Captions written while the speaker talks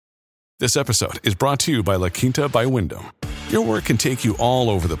This episode is brought to you by La Quinta by Wyndham. Your work can take you all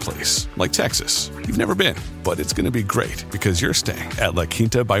over the place, like Texas. You've never been, but it's going to be great because you're staying at La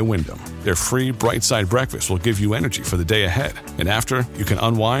Quinta by Wyndham. Their free Bright Side breakfast will give you energy for the day ahead. And after, you can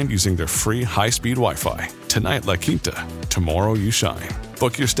unwind using their free high-speed Wi-Fi. Tonight, La Quinta. Tomorrow, you shine.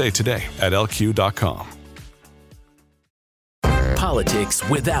 Book your stay today at LQ.com. Politics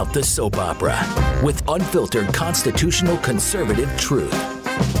without the soap opera, with unfiltered constitutional conservative truth.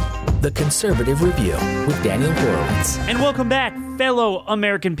 The Conservative Review with Daniel Horowitz. And welcome back, fellow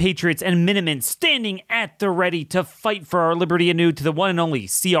American patriots and Minutemen standing at the ready to fight for our liberty anew to the one and only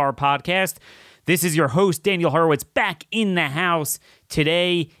CR Podcast. This is your host, Daniel Horowitz, back in the house.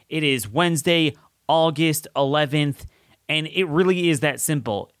 Today, it is Wednesday, August 11th, and it really is that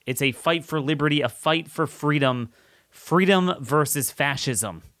simple. It's a fight for liberty, a fight for freedom. Freedom versus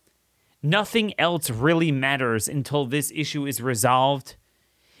fascism. Nothing else really matters until this issue is resolved.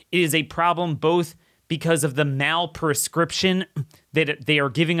 It is a problem both because of the malprescription that they are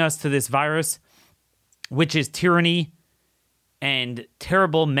giving us to this virus, which is tyranny and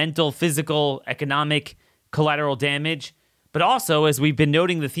terrible mental, physical, economic collateral damage, but also, as we've been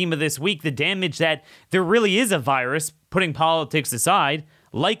noting the theme of this week, the damage that there really is a virus, putting politics aside,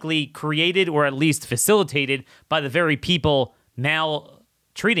 likely created or at least facilitated by the very people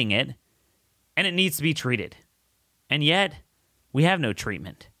maltreating it, and it needs to be treated. And yet, we have no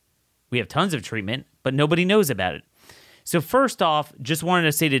treatment. We have tons of treatment, but nobody knows about it. So first off, just wanted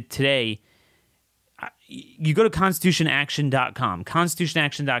to say that today, you go to constitutionaction.com.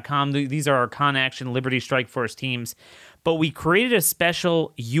 Constitutionaction.com, these are our Con Action, Liberty Strike Force teams, but we created a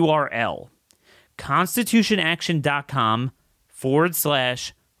special URL,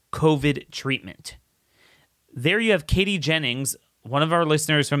 constitutionaction.com/COVID treatment. There you have Katie Jennings, one of our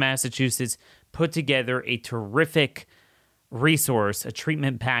listeners from Massachusetts, put together a terrific resource, a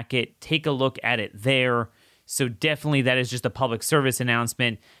treatment packet. Take a look at it there. So definitely that is just a public service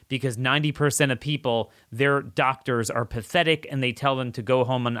announcement because 90% of people, their doctors are pathetic and they tell them to go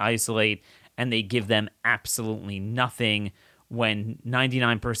home and isolate and they give them absolutely nothing when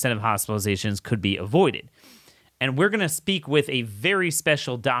 99% of hospitalizations could be avoided. And we're going to speak with a very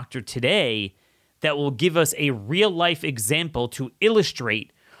special doctor today that will give us a real-life example to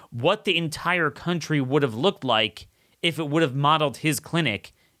illustrate what the entire country would have looked like if it would have modeled his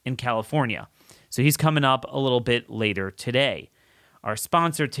clinic in California. So he's coming up a little bit later today. Our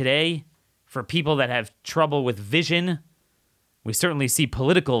sponsor today, for people that have trouble with vision, we certainly see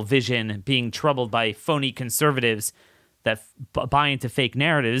political vision being troubled by phony conservatives that buy into fake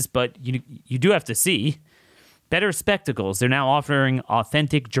narratives, but you do have to see. Better Spectacles. They're now offering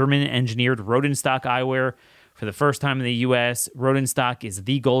authentic German-engineered Rodenstock eyewear for the first time in the U.S. Rodenstock is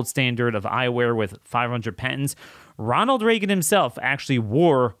the gold standard of eyewear with 500 patents. Ronald Reagan himself actually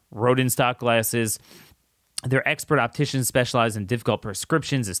wore Rodenstock glasses. Their expert opticians specialize in difficult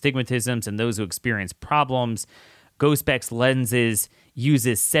prescriptions, astigmatisms, and those who experience problems. Ghostex lenses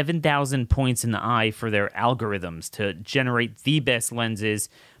uses 7,000 points in the eye for their algorithms to generate the best lenses,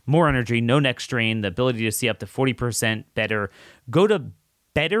 more energy, no neck strain, the ability to see up to 40% better. Go to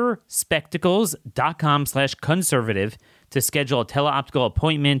betterspectacles.com/conservative to schedule a teleoptical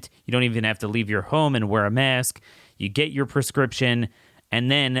appointment. You don't even have to leave your home and wear a mask. You get your prescription,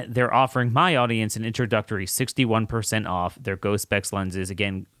 and then they're offering my audience an introductory 61% off their Ghostex lenses.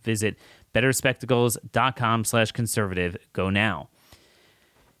 Again, visit betterspectacles.com/conservative. Go now.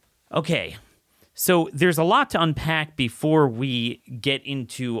 Okay, so there's a lot to unpack before we get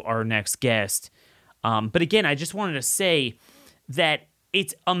into our next guest. But again, I just wanted to say that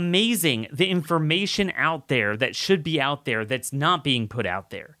it's amazing the information out there that should be out there that's not being put out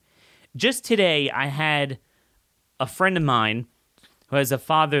there. Just today, I had a friend of mine who has a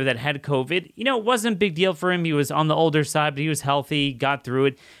father that had COVID. You know, it wasn't a big deal for him. He was on the older side, but he was healthy, got through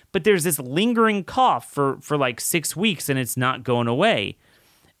it. But there's this lingering cough for like 6 weeks, and it's not going away.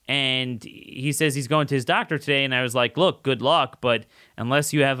 And he says he's going to his doctor today, and I was like, look, good luck, but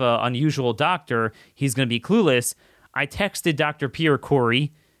unless you have an unusual doctor, he's going to be clueless. I texted Dr. Pierre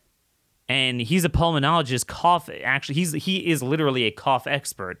Corey, and he's a pulmonologist, actually, he is literally a cough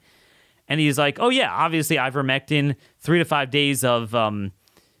expert. And he's like, oh yeah, obviously ivermectin, 3 to 5 days of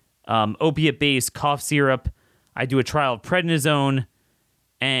opiate-based cough syrup. I do a trial of prednisone,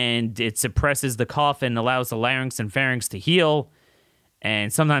 and it suppresses the cough and allows the larynx and pharynx to heal.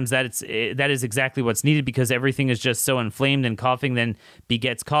 And sometimes that is exactly what's needed because everything is just so inflamed, and coughing then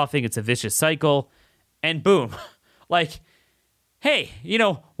begets coughing. It's a vicious cycle. And boom. Like, hey, you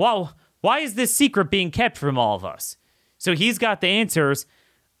know, why is this secret being kept from all of us? So he's got the answers.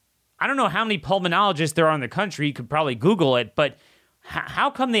 I don't know how many pulmonologists there are in the country. You could probably Google it, but How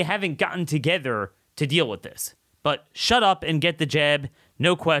come they haven't gotten together to deal with this? But shut up and get the jab.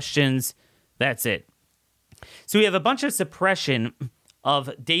 No questions. That's it. So we have a bunch of suppression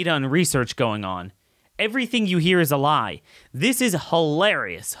of data and research going on. Everything you hear is a lie. This is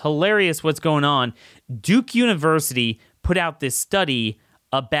hilarious. Hilarious what's going on. Duke University put out this study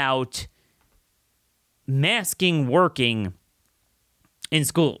about masking working in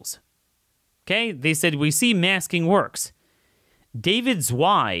schools. Okay? They said, we see masking works. David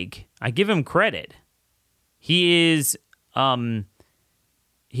Zweig, I give him credit. He is,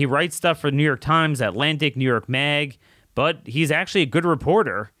 he writes stuff for the New York Times, Atlantic, New York Mag, but he's actually a good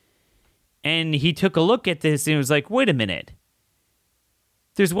reporter. And he took a look at this and was like, wait a minute.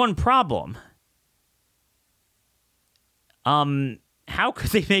 There's one problem. How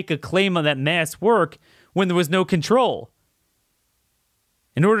could they make a claim on that masks work when there was no control?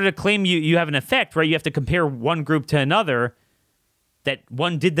 In order to claim you have an effect, right, you have to compare one group to another, that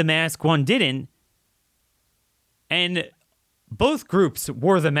one did the mask, one didn't. And both groups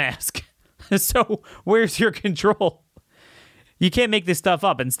wore the mask. So where's your control? You can't make this stuff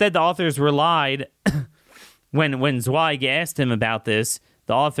up. Instead, the authors relied, when Zweig asked him about this,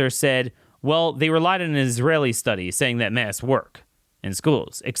 the author said, well, they relied on an Israeli study saying that masks work in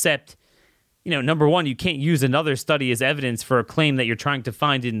schools. Except, number one, you can't use another study as evidence for a claim that you're trying to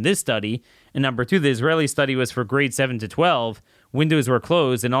find in this study. And number two, the Israeli study was for grades 7 to 12. Windows were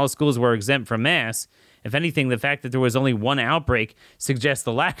closed and all schools were exempt from masks. If anything, the fact that there was only one outbreak suggests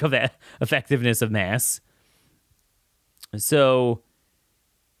the lack of effectiveness of masks. So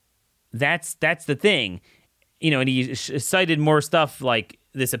that's the thing. And he cited more stuff like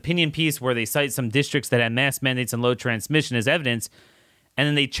this opinion piece where they cite some districts that had mask mandates and low transmission as evidence, and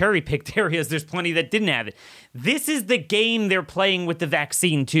then they cherry-picked areas. There's plenty that didn't have it. This is the game they're playing with the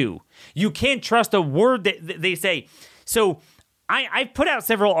vaccine, too. You can't trust a word that they say. So I've put out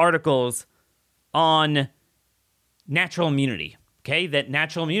several articles on natural immunity, okay? That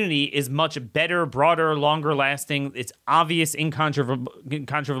natural immunity is much better, broader, longer lasting. It's obvious,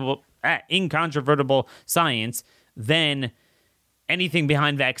 incontrovertible science than anything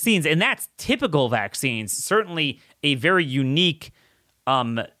behind vaccines. And that's typical vaccines. Certainly a very unique,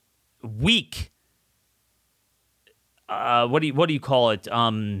 weak, what do you call it?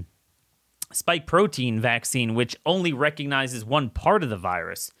 Spike protein vaccine, which only recognizes one part of the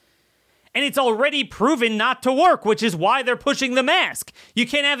virus. And it's already proven not to work, which is why they're pushing the mask. You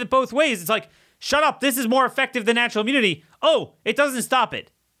can't have it both ways. It's like, shut up, this is more effective than natural immunity. Oh, it doesn't stop it,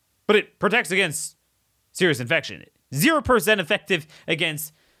 but it protects against serious infection. 0% effective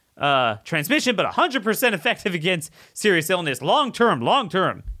against transmission, but 100% effective against serious illness.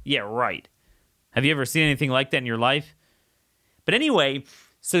 Long-term. Yeah, right. Have you ever seen anything like that in your life? But anyway,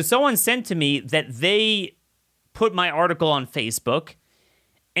 so someone sent to me that they put my article on Facebook,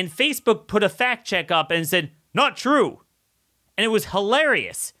 and Facebook put a fact check up and said, not true. And it was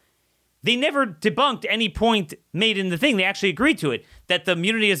hilarious. They never debunked any point made in the thing. They actually agreed to it, that the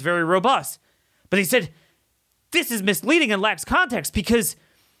immunity is very robust. But they said, this is misleading and lacks context because,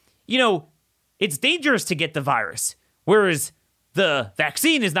 it's dangerous to get the virus. Whereas the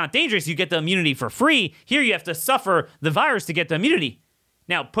vaccine is not dangerous. You get the immunity for free. Here you have to suffer the virus to get the immunity.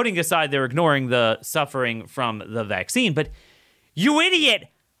 Now, putting aside, they're ignoring the suffering from the vaccine. But you idiot!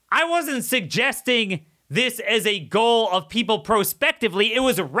 I wasn't suggesting this as a goal of people prospectively. It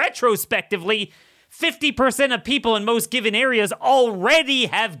was retrospectively. 50% of people in most given areas already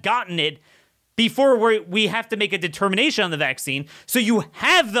have gotten it before we have to make a determination on the vaccine. So you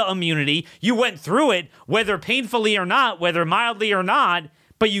have the immunity. You went through it, whether painfully or not, whether mildly or not,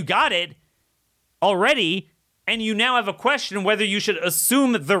 but you got it already, and you now have a question whether you should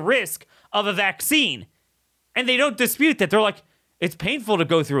assume the risk of a vaccine. And they don't dispute that. They're like, it's painful to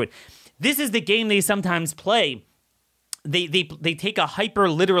go through it. This is the game they sometimes play. They take a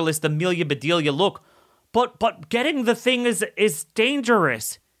hyper-literalist Amelia Bedelia look, but getting the thing is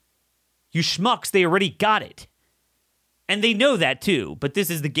dangerous. You schmucks, they already got it. And they know that too, but this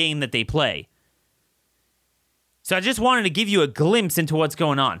is the game that they play. So I just wanted to give you a glimpse into what's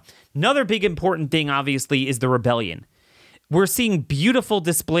going on. Another big important thing, obviously, is the rebellion. We're seeing beautiful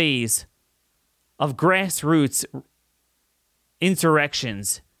displays of grassroots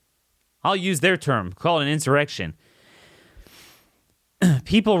insurrections. I'll use their term, call it an insurrection.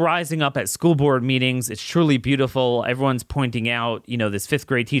 People rising up at school board meetings. It's truly beautiful. Everyone's pointing out, this 5th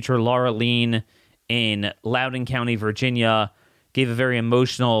grade teacher, Laura Lean, in Loudoun County, Virginia, gave a very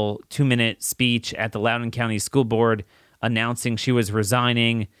emotional 2-minute speech at the Loudoun County School Board announcing she was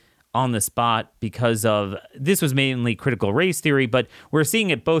resigning on the spot because of, this was mainly critical race theory, but we're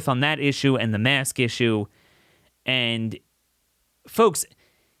seeing it both on that issue and the mask issue. And folks,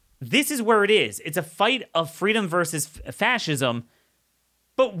 this is where it is. It's a fight of freedom versus fascism.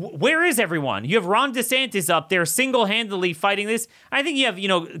 But where is everyone? You have Ron DeSantis up there single-handedly fighting this. I think you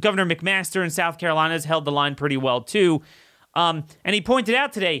have, Governor McMaster in South Carolina has held the line pretty well, too. And he pointed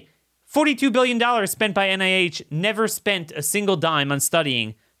out today, $42 billion spent by NIH, never spent a single dime on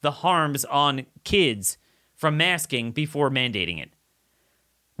studying the harms on kids from masking before mandating it.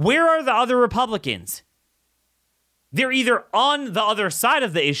 Where are the other Republicans? They're either on the other side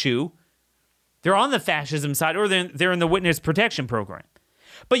of the issue, they're on the fascism side, or they're in the witness protection program.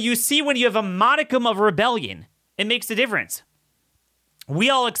 But you see, when you have a modicum of rebellion, it makes a difference. We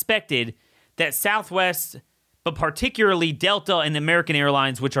all expected that Southwest, but particularly Delta and American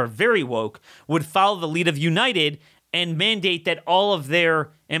Airlines, which are very woke, would follow the lead of United and mandate that all of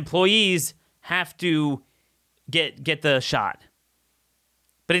their employees have to get the shot.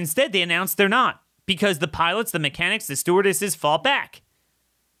 But instead, they announced they're not, because the pilots, the mechanics, the stewardesses fought back.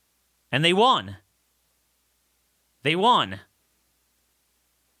 And they won. They won.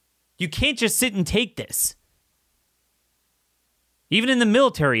 You can't just sit and take this. Even in the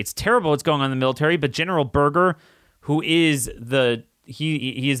military, it's terrible what's going on in the military, but General Berger, who is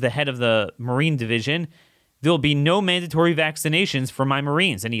he is the head of the Marine Division, there'll be no mandatory vaccinations for my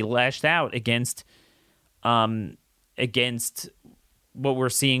Marines, and he lashed out against what we're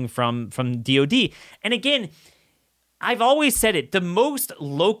seeing from DOD. And again, I've always said it, the most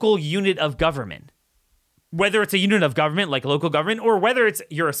local unit of government, whether it's a unit of government like local government, or whether it's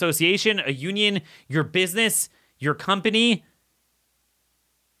your association, a union, your business, your company,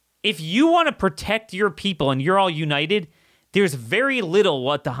 if you want to protect your people and you're all united, there's very little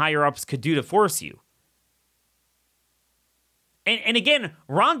what the higher-ups could do to force you. And again,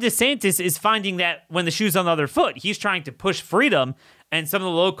 Ron DeSantis is finding that when the shoe's on the other foot, he's trying to push freedom, and some of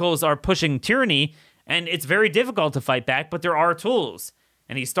the locals are pushing tyranny, and it's very difficult to fight back, but there are tools,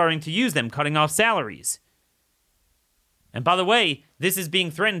 and he's starting to use them, cutting off salaries. And by the way, this is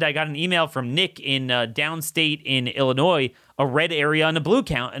being threatened. I got an email from Nick in downstate in Illinois, a red area in a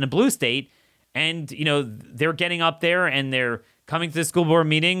blue state, and they're getting up there and they're coming to the school board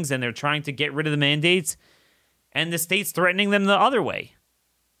meetings and they're trying to get rid of the mandates, and the state's threatening them the other way.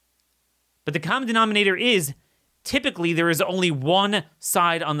 But the common denominator is typically there is only one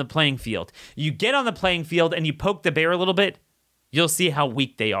side on the playing field. You get on the playing field and you poke the bear a little bit, you'll see how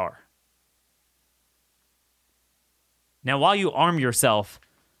weak they are. Now, while you arm yourself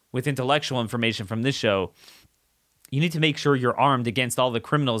with intellectual information from this show, you need to make sure you're armed against all the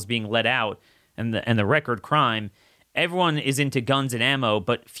criminals being let out and the record crime. Everyone is into guns and ammo,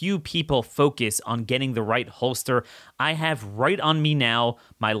 but few people focus on getting the right holster. I have right on me now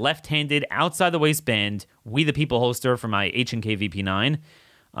my left-handed outside the waistband We the People holster for my H&K VP9.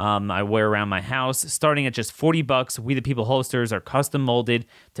 I wear around my house. Starting at just $40, We the People holsters are custom molded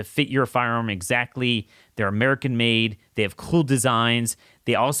to fit your firearm exactly. They're American made. They have cool designs.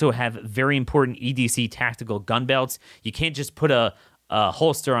 They also have very important EDC tactical gun belts. You can't just put a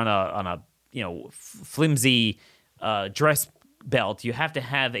holster on a flimsy dress belt. You have to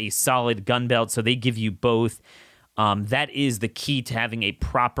have a solid gun belt, so they give you both. That is the key to having a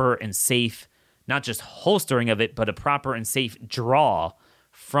proper and safe, not just holstering of it, but a proper and safe draw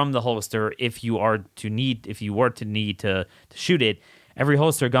from the holster if you were to need to shoot it. Every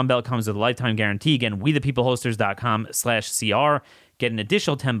holster gun belt comes with a lifetime guarantee. Again, wethepeopleholsters.com/CR. Get an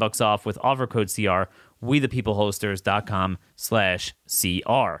additional $10 off with offer code CR.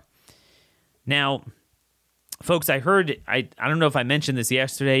 wethepeopleholsters.com/CR. Now, folks, I don't know if I mentioned this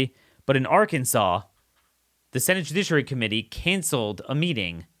yesterday, but in Arkansas, the Senate Judiciary Committee canceled a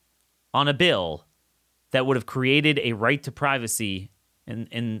meeting on a bill that would have created a right to privacy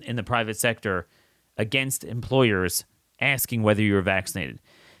in the private sector against employers asking whether you were vaccinated.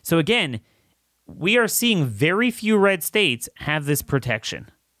 So again, we are seeing very few red states have this protection.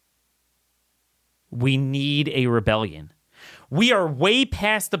 We need a rebellion. We are way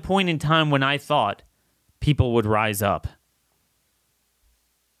past the point in time when I thought people would rise up.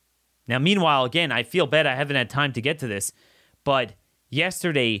 Now, meanwhile, again, I feel bad I haven't had time to get to this, but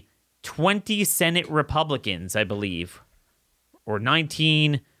yesterday, 20 Senate Republicans, I believe, or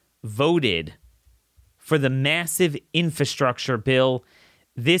 19, voted for the massive infrastructure bill.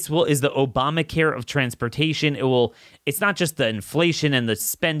 This is the Obamacare of transportation. It's not just the inflation and the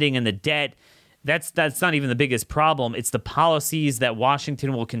spending and the debt. That's not even the biggest problem. It's the policies that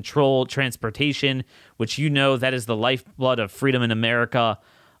Washington will control transportation, which that is the lifeblood of freedom in America.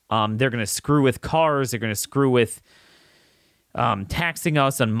 They're going to screw with cars. They're going to screw with taxing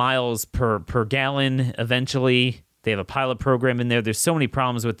us on miles per gallon eventually. They have a pilot program in there. There's so many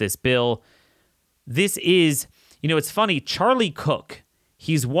problems with this bill. This is, It's funny. Charlie Cook,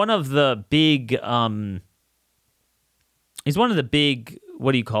 he's one of the big,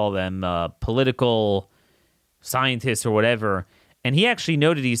 what do you call them, political scientists or whatever. And he actually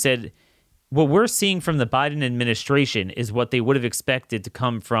noted, he said, what we're seeing from the Biden administration is what they would have expected to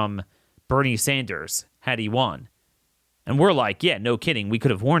come from Bernie Sanders had he won. And we're like, yeah, no kidding. We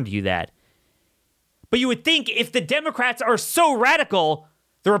could have warned you that. But you would think if the Democrats are so radical,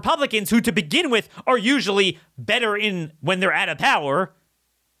 the Republicans, who to begin with are usually better in when they're out of power,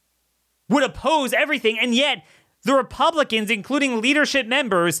 would oppose everything. And yet the Republicans, including leadership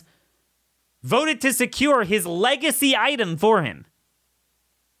members, voted to secure his legacy item for him.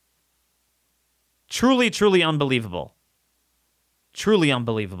 Truly, truly unbelievable. Truly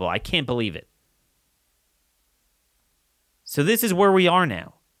unbelievable. I can't believe it. So this is where we are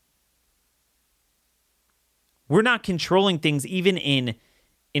now. We're not controlling things even in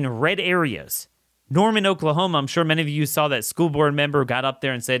red areas. Norman, Oklahoma, I'm sure many of you saw that school board member got up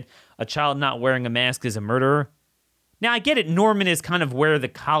there and said a child not wearing a mask is a murderer. Now, I get it. Norman is kind of where the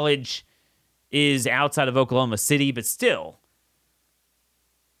college is outside of Oklahoma City, but still,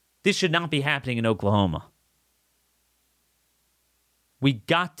 this should not be happening in Oklahoma. We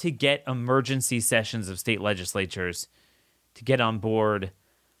got to get emergency sessions of state legislatures to get on board.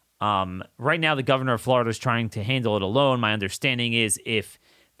 Right now, the governor of Florida is trying to handle it alone. My understanding is if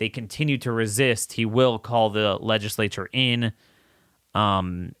they continue to resist, he will call the legislature in.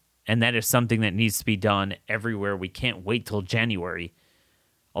 And that is something that needs to be done everywhere. We can't wait till January.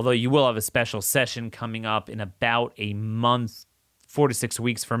 Although you will have a special session coming up in about a month, 4 to 6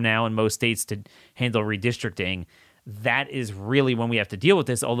 weeks from now in most states to handle redistricting. That is really when we have to deal with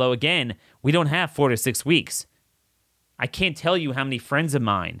this. Although, again, we don't have 4 to 6 weeks. I can't tell you how many friends of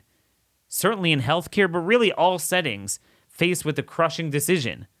mine, certainly in healthcare, but really all settings, faced with the crushing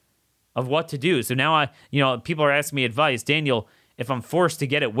decision of what to do. So now people are asking me advice. Daniel, if I'm forced to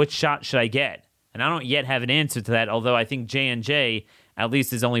get it, which shot should I get? And I don't yet have an answer to that, although I think J&J at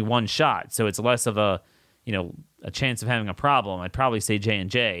least is only one shot. So it's less of a chance of having a problem. I'd probably say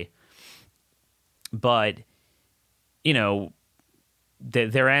J&J. But,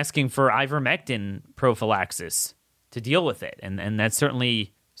 they're asking for ivermectin prophylaxis to deal with it. And that's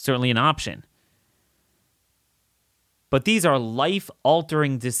certainly an option. But these are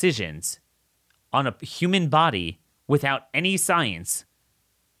life-altering decisions on a human body without any science.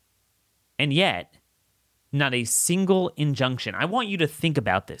 And yet, not a single injunction. I want you to think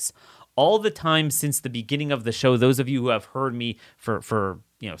about this. All the time since the beginning of the show, those of you who have heard me for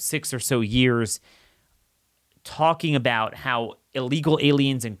 6 or so years talking about how illegal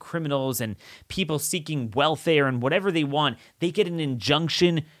aliens and criminals and people seeking welfare and whatever they want, they get an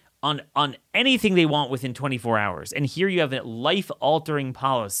injunction on anything they want within 24 hours. And here you have a life-altering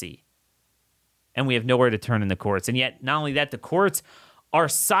policy. And we have nowhere to turn in the courts. And yet, not only that, the courts are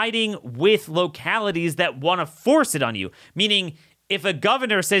siding with localities that want to force it on you. Meaning, if a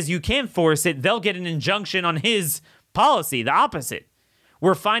governor says you can't force it, they'll get an injunction on his policy, the opposite.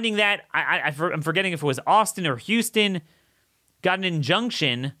 We're finding that, I'm forgetting if it was Austin or Houston, got an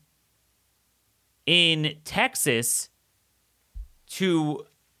injunction in Texas to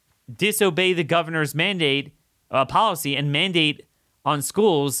disobey the governor's mandate policy and mandate on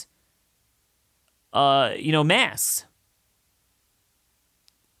schools, masks.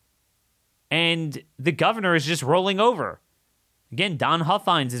 And the governor is just rolling over. Again, Don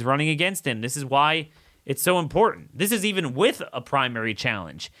Huffines is running against him. This is why it's so important. This is even with a primary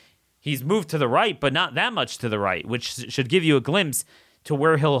challenge. He's moved to the right, but not that much to the right, which should give you a glimpse to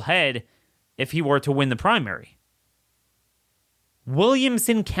where he'll head if he were to win the primary.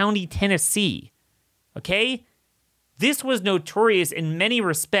 Williamson County, Tennessee. Okay? This was notorious in many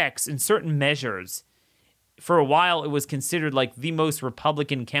respects, in certain measures. For a while, it was considered like the most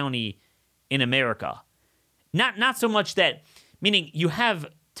Republican county in America. Not so much that, meaning you have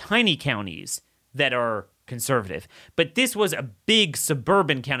tiny counties that are conservative, but this was a big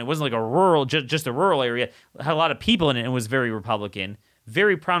suburban county. It wasn't like a rural, just a rural area. It had a lot of people in it and was very Republican.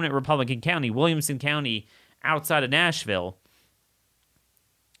 Very prominent Republican county, Williamson County, outside of Nashville.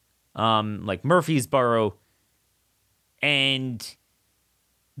 Like Murfreesboro. And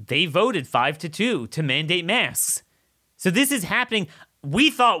they voted 5-2 to mandate masks. So this is happening. We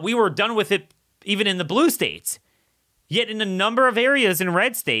thought we were done with it even in the blue states. Yet in a number of areas in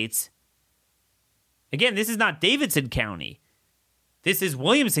red states, again, this is not Davidson County. This is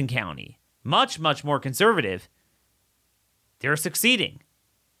Williamson County. Much, much more conservative. They're succeeding.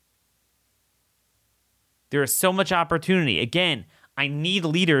 There is so much opportunity. Again, I need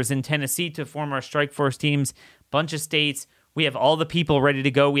leaders in Tennessee to form our strike force teams. Bunch of states. We have all the people ready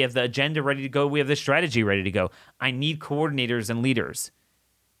to go. We have the agenda ready to go. We have the strategy ready to go. I need coordinators and leaders.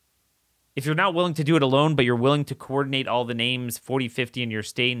 If you're not willing to do it alone, but you're willing to coordinate all the names, 40, 50 in your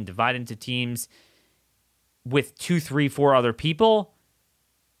state, and divide into teams with 2, 3, 4 other people,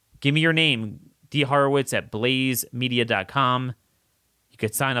 give me your name, D. Horowitz at blazemedia.com. You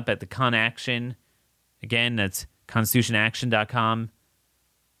could sign up at the Con Action. Again, that's constitutionaction.com.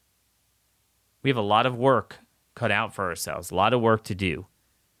 We have a lot of work cut out for ourselves, a lot of work to do.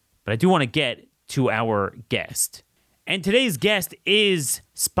 But I do want to get to our guest. And today's guest is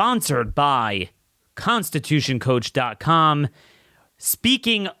sponsored by constitutioncoach.com.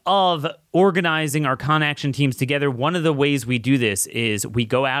 Speaking of organizing our Con Action teams together, one of the ways we do this is we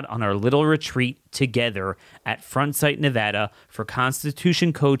go out on our little retreat together at Front Sight, Nevada for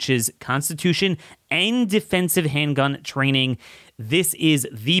Constitution Coaches, Constitution and defensive handgun training. This is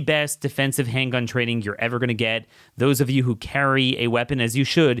the best defensive handgun training you're ever going to get. Those of you who carry a weapon, as you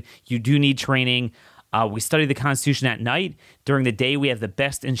should, you do need training. We study the Constitution at night. During the day, we have the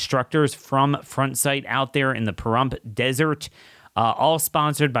best instructors from Front Sight out there in the Pahrump Desert. All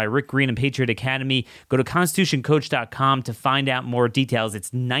sponsored by Rick Green and Patriot Academy. Go to constitutioncoach.com to find out more details.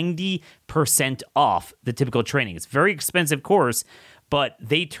 It's 90% off the typical training. It's a very expensive course, but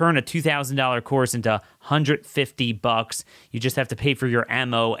they turn a $2,000 course into $150. You just have to pay for your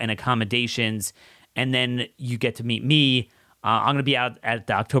ammo and accommodations, and then you get to meet me. I'm going to be out at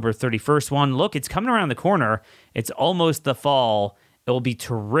the October 31st one. Look, it's coming around the corner. It's almost the fall. It will be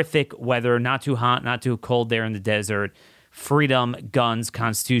terrific weather, not too hot, not too cold there in the desert. Freedom, guns,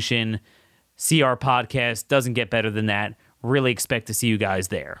 Constitution, CR podcast. Doesn't get better than that. Really expect to see you guys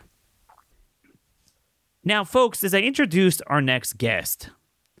there. Now, folks, as I introduced our next guest,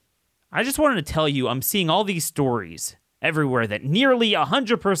 I just wanted to tell you I'm seeing all these stories everywhere that nearly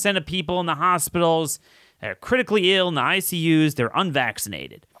 100% of people in the hospitals are critically ill in the ICUs, they're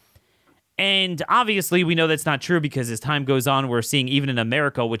unvaccinated. And obviously, we know that's not true because as time goes on, we're seeing even in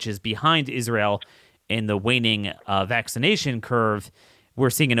America, which is behind Israel, in the waning vaccination curve, we're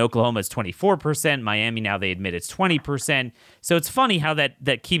seeing in Oklahoma it's 24%. Miami now they admit it's 20%. So it's funny how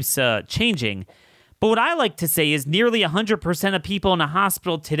that keeps changing. But what I like to say is nearly 100% of people in a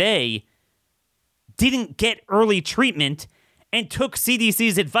hospital today didn't get early treatment and took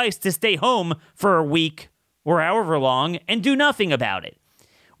CDC's advice to stay home for a week or however long and do nothing about it.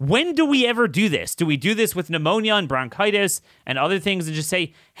 When do we ever do this? Do we do this with pneumonia and bronchitis and other things and just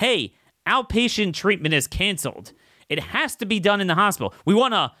say, hey, outpatient treatment is canceled. It has to be done in the hospital. We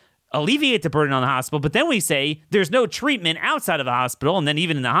want to alleviate the burden on the hospital, but then we say there's no treatment outside of the hospital, and then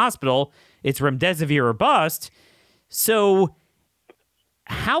even in the hospital, it's remdesivir or bust. So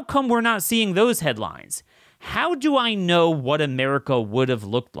how come we're not seeing those headlines? How do I know what America would have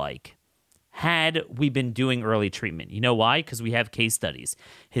looked like had we been doing early treatment? You know why? Because we have case studies.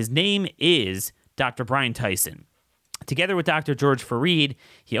 His name is Dr. Brian Tyson. Together with Dr. George Fareed,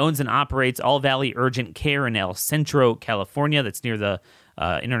 he owns and operates All Valley Urgent Care in El Centro, California. That's near the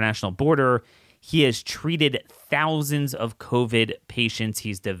international border. He has treated thousands of COVID patients.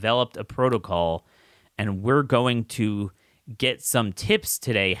 He's developed a protocol, and we're going to get some tips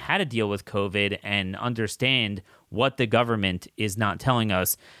today how to deal with COVID and understand what the government is not telling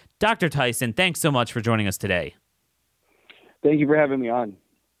us. Dr. Tyson, thanks so much for joining us today. Thank you for having me on.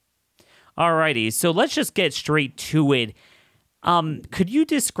 All righty, so let's just get straight to it. Could you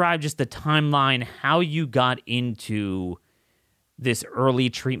describe just the timeline, how you got into this early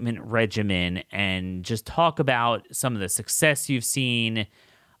treatment regimen, and just talk about some of the success you've seen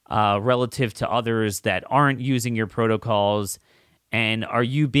relative to others that aren't using your protocols? And are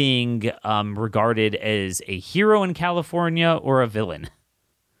you being regarded as a hero in California or a villain?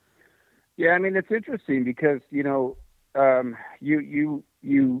 Yeah, I mean, it's interesting because, you know,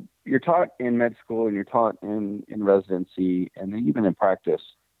 you're taught in med school and you're taught in residency and then even in practice.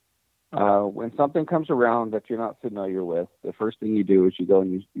 When something comes around that you're not familiar with, the first thing you do is you go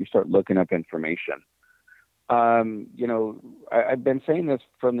and you start looking up information. You know, I've been saying this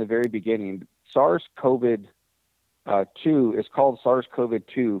from the very beginning. SARS-CoV-2 is called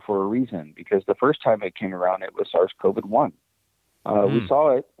SARS-CoV-2 for a reason, because the first time it came around, it was SARS-CoV-1. We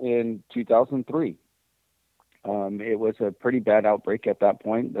saw it in 2003. It was a pretty bad outbreak at that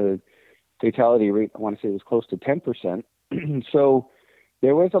point. The fatality rate, I want to say, was close to 10%. So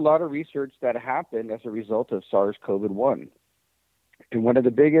there was a lot of research that happened as a result of SARS-CoV-1. And one of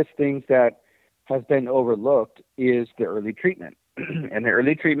the biggest things that has been overlooked is the early treatment, and the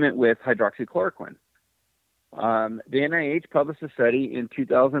early treatment with hydroxychloroquine. The NIH published a study in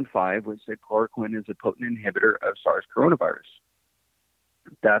 2005 which said chloroquine is a potent inhibitor of SARS coronavirus.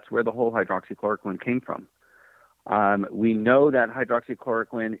 That's where the whole hydroxychloroquine came from. We know that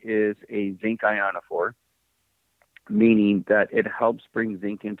hydroxychloroquine is a zinc ionophore, meaning that it helps bring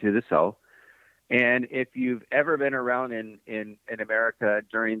zinc into the cell. And if you've ever been around in America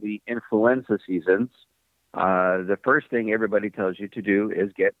during the influenza seasons, the first thing everybody tells you to do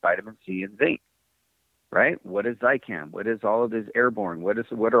is get vitamin C and zinc, right? What is Zicam? What is all of this airborne? What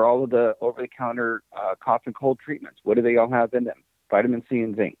are all of the over-the-counter cough and cold treatments? What do they all have in them? Vitamin C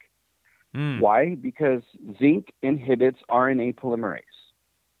and zinc. Why? Because zinc inhibits RNA polymerase.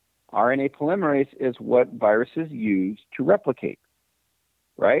 RNA polymerase is what viruses use to replicate,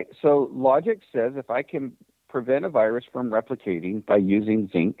 right? So logic says if I can prevent a virus from replicating by using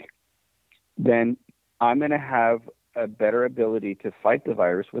zinc, then I'm going to have a better ability to fight the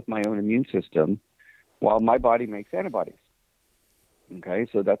virus with my own immune system while my body makes antibodies. Okay,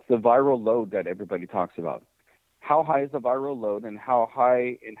 so that's the viral load that everybody talks about. How high is the viral load and how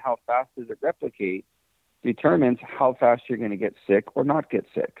high and how fast does it replicate determines how fast you're going to get sick or not get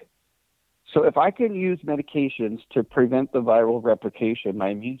sick. So if I can use medications to prevent the viral replication, my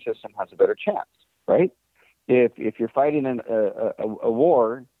immune system has a better chance, right? If you're fighting a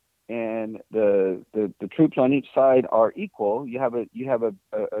war and the troops on each side are equal, you have a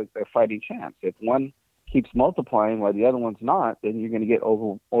fighting chance. If one keeps multiplying while the other one's not, then you're going to get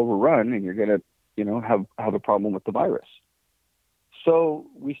overrun and you're going to have a problem with the virus. So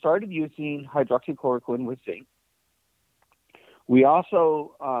we started using hydroxychloroquine with zinc. We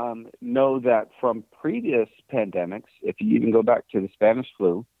also know that from previous pandemics, if you even go back to the Spanish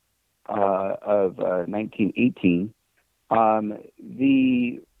flu of 1918,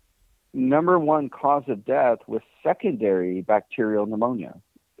 the number one cause of death was secondary bacterial pneumonia.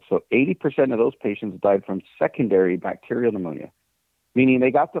 So 80% of those patients died from secondary bacterial pneumonia, meaning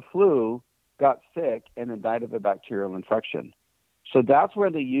they got the flu, got sick, and then died of a bacterial infection. So that's where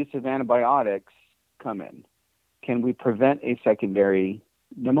the use of antibiotics come in. Can we prevent a secondary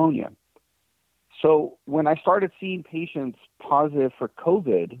pneumonia? So when I started seeing patients positive for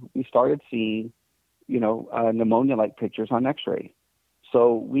COVID, we started seeing, pneumonia-like pictures on X-ray.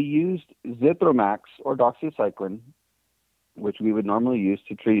 So we used Zithromax or doxycycline, which we would normally use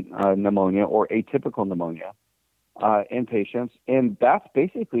to treat pneumonia or atypical pneumonia in patients. And that's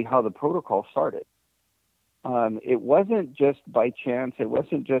basically how the protocol started. It wasn't just by chance. It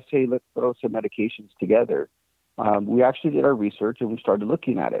wasn't just, hey, let's throw some medications together. We actually did our research and we started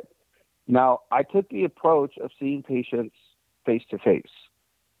looking at it. Now, I took the approach of seeing patients face-to-face.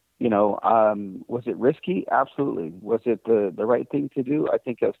 Was it risky? Absolutely. Was it the right thing to do? I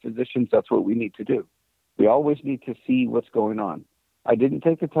think as physicians, that's what we need to do. We always need to see what's going on. I didn't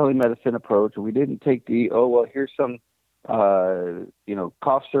take the telemedicine approach. We didn't take here's some,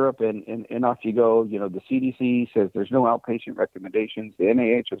 cough syrup and off you go. The CDC says there's no outpatient recommendations. The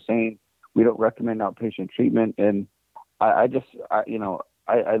NIH is saying we don't recommend outpatient treatment. And I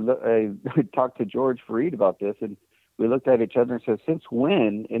talked to George Fareed about this, and we looked at each other and said, since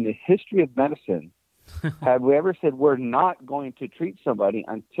when in the history of medicine have we ever said we're not going to treat somebody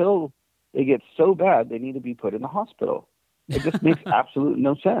until they get so bad they need to be put in the hospital? It just makes absolutely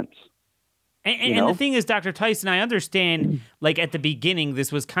no sense. And the thing is, Dr. Tyson, I understand, like at the beginning,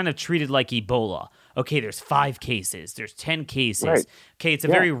 this was kind of treated like Ebola. Okay, there's 5 cases. There's 10 cases. Right. Okay, it's a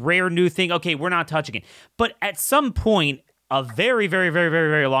very rare new thing. Okay, we're not touching it. But at some point, a very, very, very, very,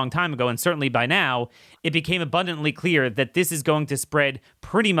 very long time ago, and certainly by now, it became abundantly clear that this is going to spread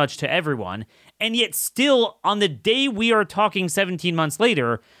pretty much to everyone. And yet still, on the day we are talking 17 months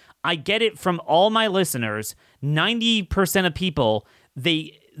later, I get it from all my listeners, 90% of people,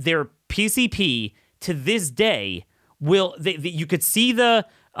 their PCP to this day you could see the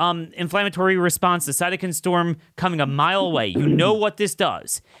inflammatory response, the cytokine storm coming a mile away. You know what this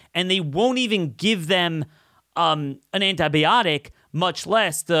does. And they won't even give them an antibiotic, much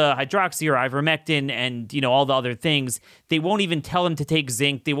less the hydroxy or ivermectin and, all the other things. They won't even tell them to take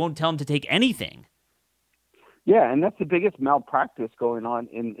zinc. They won't tell them to take anything. Yeah, and that's the biggest malpractice going on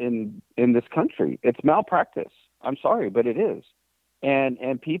in this country. It's malpractice. I'm sorry, but it is.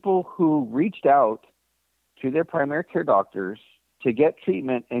 And people who reached out to their primary care doctors to get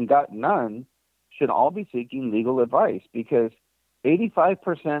treatment and got none should all be seeking legal advice, because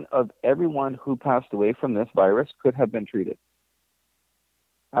 85% of everyone who passed away from this virus could have been treated.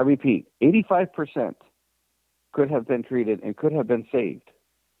 I repeat, 85% could have been treated and could have been saved.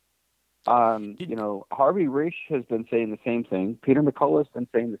 Harvey Risch has been saying the same thing. Peter McCullough has been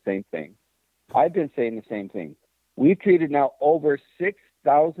saying the same thing. I've been saying the same thing. We've treated now over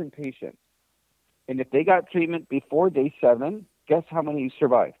 6,000 patients. And if they got treatment before day 7, guess how many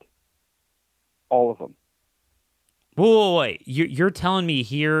survived? All of them. Whoa, wait. You're telling me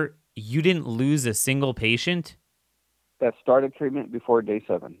here you didn't lose a single patient? that started treatment before day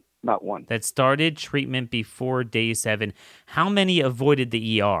 7. Not one. That started treatment before day 7. How many avoided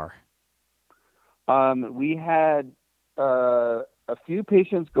the ER? We had a few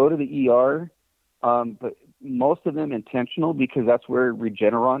patients go to the ER, but most of them intentional because that's where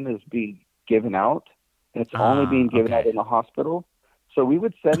Regeneron is being given out. It's only being given out in the hospital. So we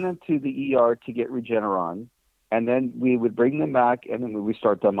would send them to the ER to get Regeneron, and then we would bring them back, and then we would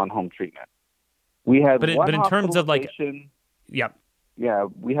start them on home treatment. We had but in terms of like, yep. Yeah,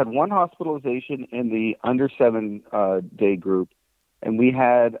 we had one hospitalization in the under 7 day group, and we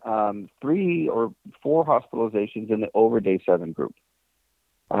had 3 or 4 hospitalizations in the over day 7 group.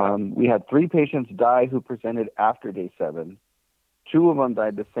 We had 3 patients die who presented after day 7. 2 of them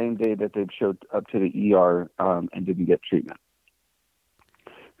died the same day that they showed up to the ER and didn't get treatment.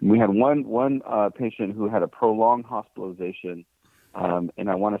 We had one patient who had a prolonged hospitalization, and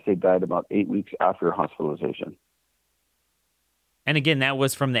I want to say died about 8 weeks after hospitalization. And again, that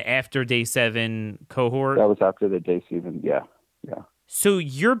was from the after day 7 cohort? That was after the day 7, yeah. So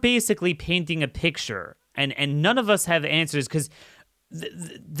you're basically painting a picture, and none of us have answers because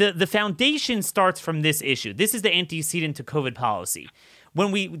the foundation starts from this issue. This is the antecedent to COVID policy.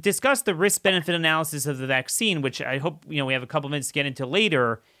 When we discuss the risk-benefit analysis of the vaccine, which I hope we have a couple minutes to get into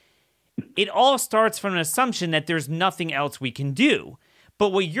later, it all starts from an assumption that there's nothing else we can do.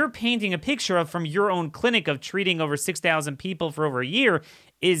 But what you're painting a picture of from your own clinic of treating over 6,000 people for over a year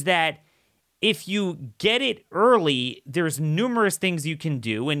is that if you get it early, there's numerous things you can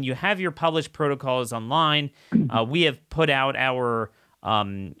do, and you have your published protocols online. We have put out our,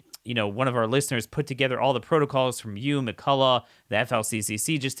 one of our listeners put together all the protocols from you, McCullough, the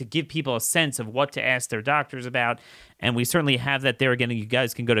FLCCC, just to give people a sense of what to ask their doctors about. And we certainly have that there. Again, you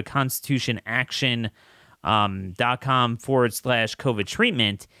guys can go to constitutionaction.com/COVID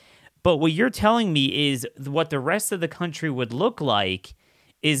treatment. But what you're telling me is what the rest of the country would look like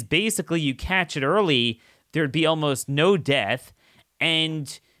is basically you catch it early, there'd be almost no death.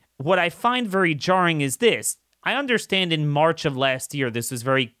 And what I find very jarring is this. I understand in March of last year, this was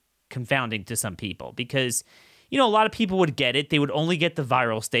very confounding to some people because, a lot of people would get it. They would only get the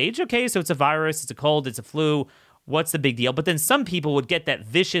viral stage. Okay, so it's a virus, it's a cold, it's a flu. What's the big deal? But then some people would get that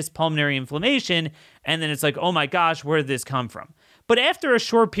vicious pulmonary inflammation, and then it's like, oh my gosh, where did this come from? But after a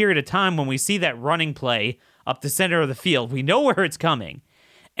short period of time, when we see that running play up the center of the field, we know where it's coming.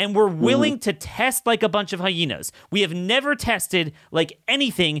 And we're willing to test like a bunch of hyenas. We have never tested like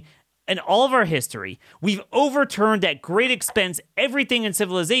anything in all of our history. We've overturned at great expense everything in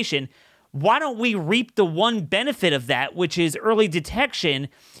civilization. Why don't we reap the one benefit of that, which is early detection?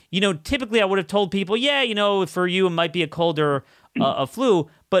 Typically I would have told people, for you it might be a cold or a flu.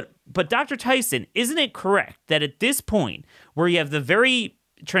 But Dr. Tyson, isn't it correct that at this point where you have the very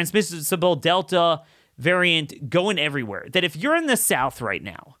transmissible Delta variant going everywhere, that if you're in the South right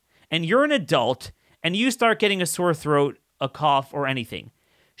now and you're an adult and you start getting a sore throat, a cough, or anything,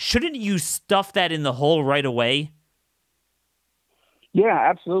 shouldn't you stuff that in the hole right away? Yeah,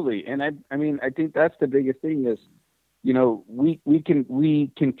 absolutely. And I think that's the biggest thing is, we can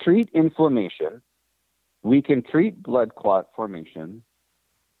treat inflammation, we can treat blood clot formation,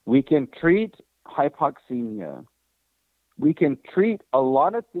 we can treat hypoxemia, we can treat a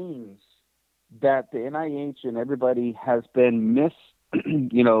lot of things that the NIH and everybody has been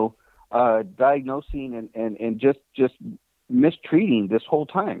diagnosing and just mistreating this whole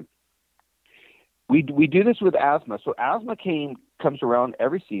time. We do this with asthma. So asthma comes around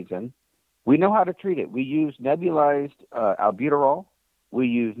every season. We know how to treat it. We use nebulized albuterol. We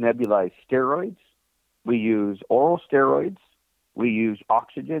use nebulized steroids. We use oral steroids. We use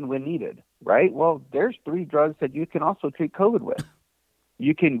oxygen when needed, right? Well, there's 3 drugs that you can also treat COVID with.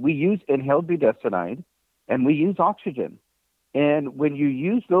 We use inhaled budesonide and we use oxygen. And when you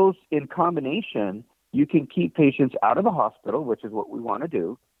use those in combination, you can keep patients out of the hospital, which is what we want to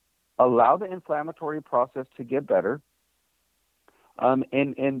do, allow the inflammatory process to get better,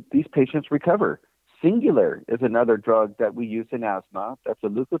 and these patients recover. Singulair is another drug that we use in asthma. That's a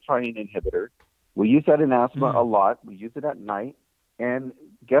leukotriene inhibitor. We use that in asthma a lot. We use it at night. And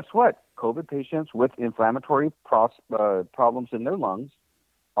guess what? COVID patients with inflammatory problems in their lungs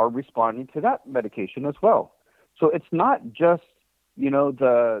are responding to that medication as well. So it's not just,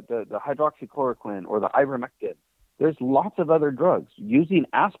 the hydroxychloroquine or the ivermectin. There's lots of other drugs. Using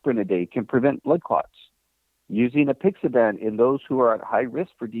aspirin a day can prevent blood clots. Using apixaban in those who are at high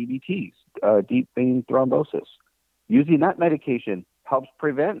risk for DVTs, deep vein thrombosis. Using that medication helps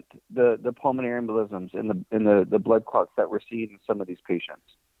prevent the pulmonary embolisms and the blood clots that we're seeing in some of these patients.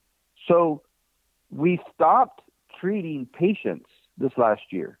 So we stopped treating patients this last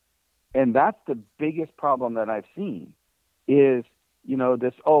year. And that's the biggest problem that I've seen is,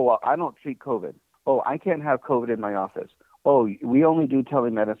 this, oh, well, I don't treat COVID. Oh, I can't have COVID in my office. Oh, we only do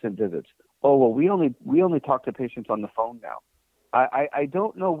telemedicine visits. Oh, well, we only talk to patients on the phone now. I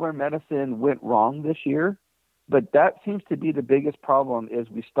don't know where medicine went wrong this year, but that seems to be the biggest problem is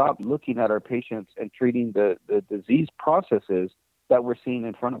we stopped looking at our patients and treating the disease processes that we're seeing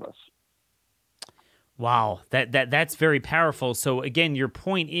in front of us. Wow, that's very powerful. So again, your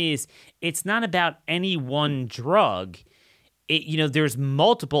point is it's not about any one drug. There's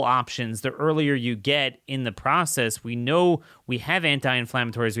multiple options. The earlier you get in the process, we know we have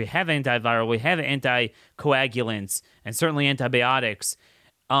anti-inflammatories, we have antiviral, we have anticoagulants, and certainly antibiotics.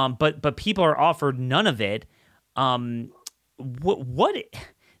 But people are offered none of it.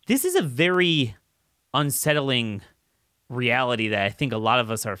 This is a very unsettling reality that I think a lot of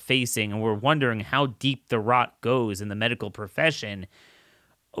us are facing, and we're wondering how deep the rot goes in the medical profession.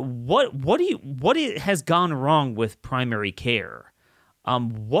 What has gone wrong with primary care?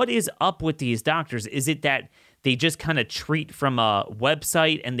 What is up with these doctors? Is it that they just kind of treat from a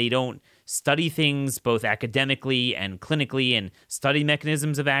website and they don't study things both academically and clinically and study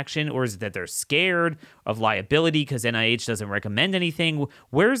mechanisms of action? Or is it that they're scared of liability because NIH doesn't recommend anything?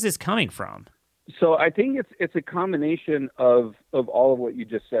 Where is this coming from? So I think it's a combination of all of what you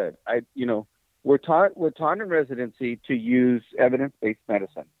just said. We're taught in residency to use evidence-based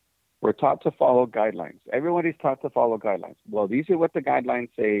medicine. We're taught to follow guidelines. Everybody's taught to follow guidelines. Well, these are what the guidelines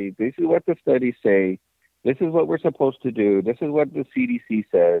say. This is what the studies say. This is what we're supposed to do. This is what the CDC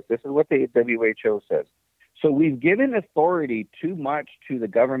says. This is what the WHO says. So we've given authority too much to the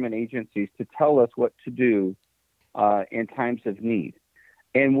government agencies to tell us what to do in times of need.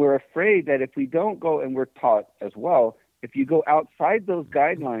 And we're afraid that if we don't go, and we're taught as well, if you go outside those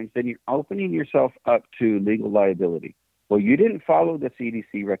guidelines, then you're opening yourself up to legal liability. Well, you didn't follow the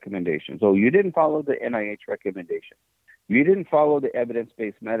CDC recommendations. Oh, you didn't follow the NIH recommendation. You didn't follow the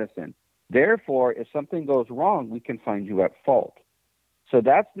evidence-based medicine. Therefore, if something goes wrong, we can find you at fault. So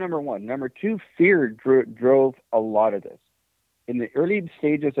that's number one. Number two, fear drove a lot of this. In the early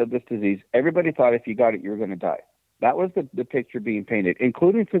stages of this disease, everybody thought if you got it, you were going to die. That was the picture being painted,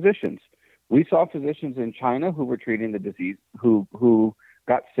 including physicians. We saw physicians in China who were treating the disease who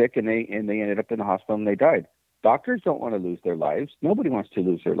got sick and they ended up in the hospital and they died. Doctors don't want to lose their lives. Nobody wants to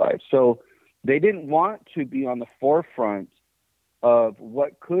lose their lives. So they didn't want to be on the forefront of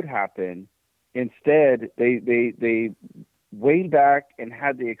what could happen. Instead, they weighed back and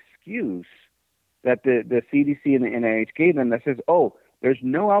had the excuse that the CDC and the NIH gave them that says, oh, there's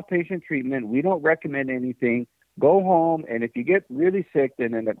no outpatient treatment. We don't recommend anything. Go home, and if you get really sick,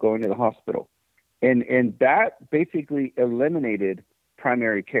 then end up going to the hospital. And that basically eliminated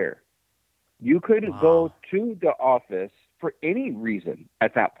primary care. You couldn't go to the office for any reason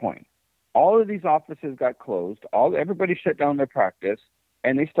at that point. All of these offices got closed. Everybody shut down their practice,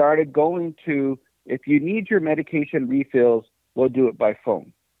 and they started going to, if you need your medication refills, we'll do it by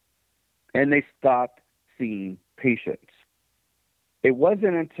phone. And they stopped seeing patients. It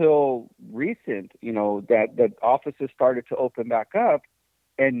wasn't until recent, that offices started to open back up,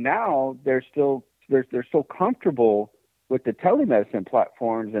 and now they're so comfortable with the telemedicine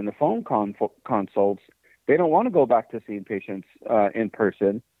platforms and the phone consults. They don't want to go back to seeing patients in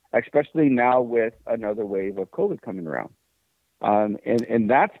person, especially now with another wave of COVID coming around. And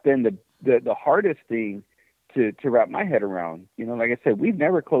that's been the hardest thing to wrap my head around. Like I said, we've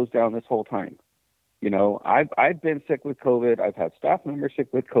never closed down this whole time. I've been sick with COVID. I've had staff members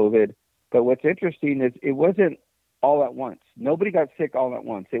sick with COVID. But what's interesting is it wasn't all at once. Nobody got sick all at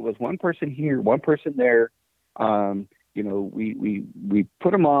once. It was one person here, one person there. We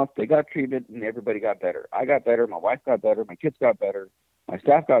put them off. They got treatment, and everybody got better. I got better. My wife got better. My kids got better. My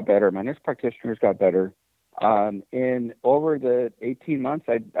staff got better. My nurse practitioners got better. And over the 18 months,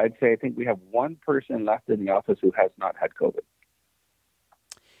 I'd say I think we have one person left in the office who has not had COVID.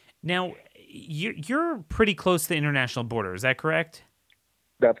 Now, you're pretty close to the international border. Is that correct?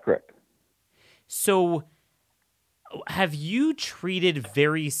 That's correct. So have you treated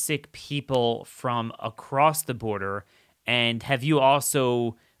very sick people from across the border, and have you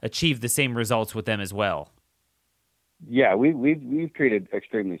also achieved the same results with them as well? Yeah, we've treated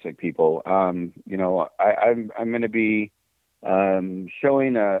extremely sick people. I'm going to be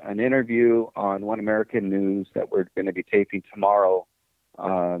showing an interview on One American News that we're going to be taping tomorrow.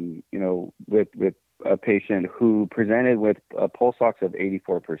 With a patient who presented with a pulse ox of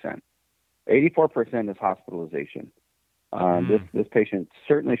 84%. 84% is hospitalization. This patient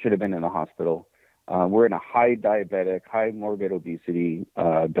certainly should have been in the hospital. We're in a high diabetic, high morbid obesity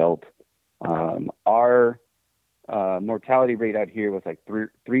belt. Our mortality rate out here was like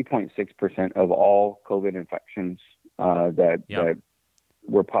 3.6% of all COVID infections that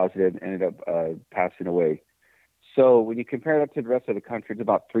were positive ended up passing away. So when you compare that to the rest of the country, it's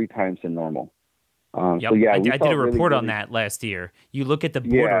about 3 times the normal. Yep. So yeah, I did a report really, on that last year. You look at the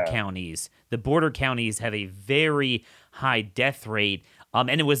border counties. The border counties have a very high death rate.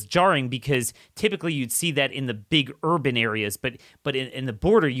 And it was jarring because typically you'd see that in the big urban areas, but in the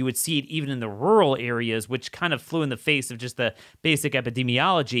border you would see it even in the rural areas, which kind of flew in the face of just the basic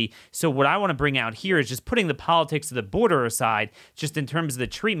epidemiology. So what I want to bring out here is just putting the politics of the border aside, just in terms of the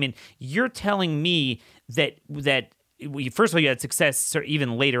treatment. You're telling me that first of all, you had success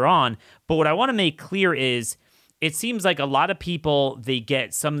even later on, but what I want to make clear is it seems like a lot of people, they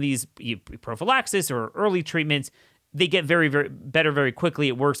get some of these prophylaxis or early treatments, they get very, very better very quickly.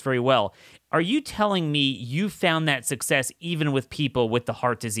 It works very well. Are you telling me you found that success even with people with the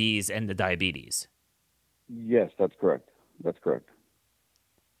heart disease and the diabetes? Yes, that's correct. That's correct.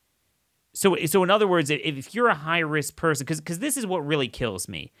 So in other words, if you're a high-risk person, because this is what really kills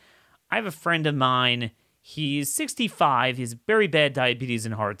me. I have a friend of mine. He's 65. He has very bad diabetes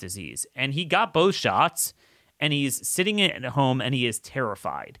and heart disease. And he got both shots, and he's sitting at home, and he is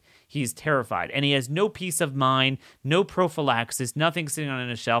terrified. He's terrified. And he has no peace of mind, no prophylaxis, nothing sitting on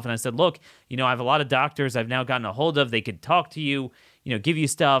a shelf. And I said, look, I have a lot of doctors I've now gotten a hold of. They could talk to you, give you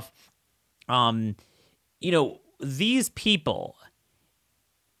stuff. These people,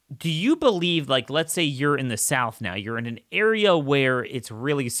 do you believe, like, let's say you're in the South now, you're in an area where it's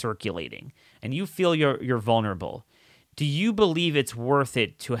really circulating and you feel you're vulnerable. Do you believe it's worth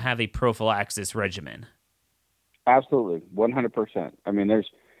it to have a prophylaxis regimen? Absolutely. 100%. I mean, there's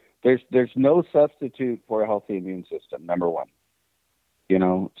no substitute for a healthy immune system, number one.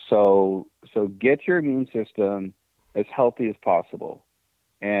 So get your immune system as healthy as possible.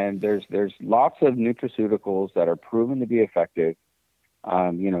 And there's lots of nutraceuticals that are proven to be effective.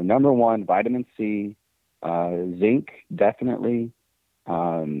 Number one, vitamin C, zinc, definitely,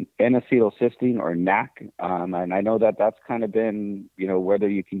 N-acetylcysteine or NAC. And I know that's kind of been, whether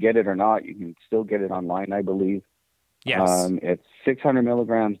you can get it or not, you can still get it online, I believe. Yes. It's 600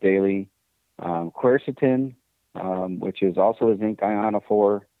 milligrams daily. Quercetin, which is also a zinc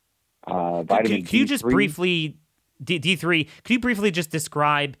ionophore. Vitamin D3. Can you just briefly, D3, can you briefly just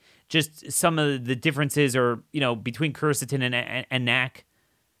describe just some of the differences or, between quercetin and NAC?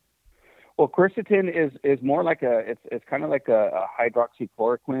 Well, quercetin is more like it's kind of like a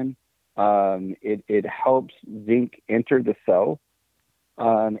hydroxychloroquine. It helps zinc enter the cell.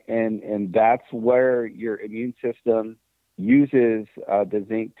 And that's where your immune system uses the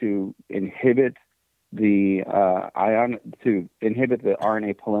zinc to inhibit the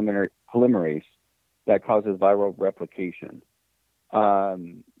RNA polymerase that causes viral replication.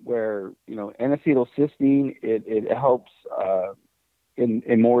 Where N-acetylcysteine it helps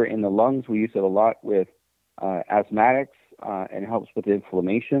in more in the lungs. We use it a lot with asthmatics and helps with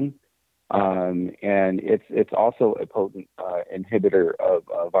inflammation. And it's also a potent inhibitor of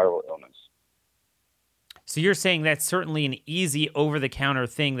viral illness. So you're saying that's certainly an easy over-the-counter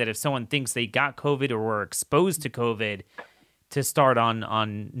thing that if someone thinks they got COVID or were exposed to COVID, to start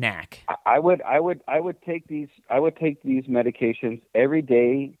on NAC. I would take these medications every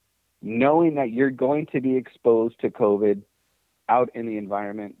day, knowing that you're going to be exposed to COVID out in the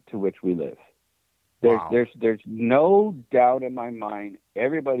environment to which we live. There's no doubt in my mind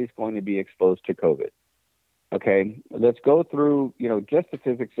everybody's going to be exposed to COVID. Okay, let's go through, just the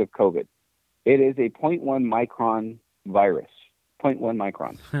physics of COVID. It is a 0.1 micron virus, 0.1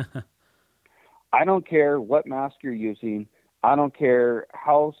 micron. I don't care what mask you're using. I don't care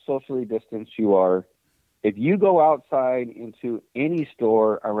how socially distanced you are. If you go outside into any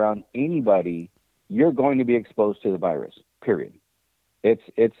store around anybody, you're going to be exposed to the virus, period. It's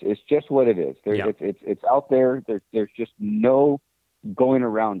just what it is. It's out there. There's just no going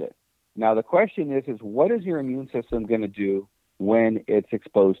around it. Now, the question is what is your immune system going to do when it's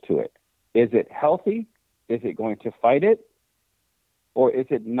exposed to it? Is it healthy? Is it going to fight it? Or is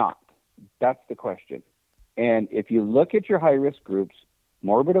it not? That's the question. And if you look at your high-risk groups,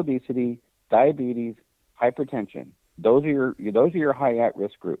 morbid obesity, diabetes, hypertension, those are your high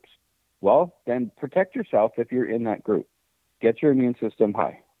at-risk groups. Well, then protect yourself if you're in that group. Get your immune system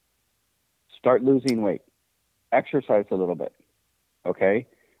high. Start losing weight. Exercise a little bit. Okay?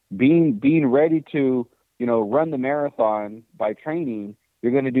 Being ready to, run the marathon by training,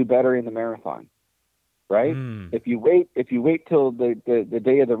 you're going to do better in the marathon. Right? If you wait till the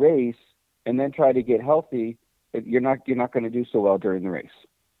day of the race and then try to get healthy, you're not going to do so well during the race.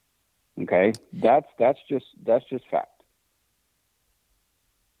 Okay? That's just fact.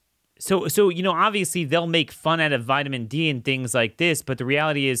 So, obviously they'll make fun out of vitamin D and things like this, but the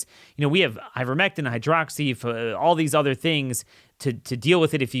reality is, we have ivermectin, hydroxy, all these other things to deal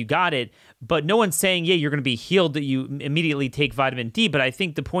with it if you got it. But no one's saying, yeah, you're going to be healed that you immediately take vitamin D. But I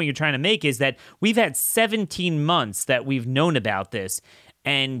think the point you're trying to make is that we've had 17 months that we've known about this.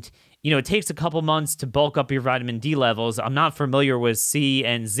 And it takes a couple months to bulk up your vitamin D levels. I'm not familiar with C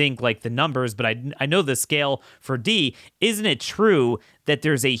and zinc, like the numbers, but I know the scale for D. Isn't it true that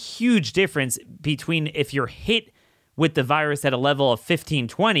there's a huge difference between if you're hit with the virus at a level of 15,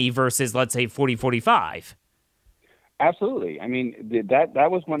 20 versus, let's say, 40, 45? Absolutely. I mean, that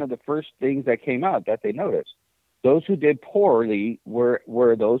was one of the first things that came out that they noticed. Those who did poorly were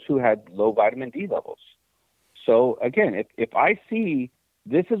those who had low vitamin D levels. So again, if I see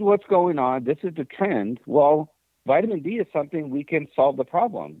this is what's going on, this is the trend, well, vitamin D is something we can solve the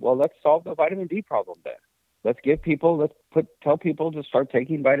problem. Well, let's solve the vitamin D problem then. Let's tell people to start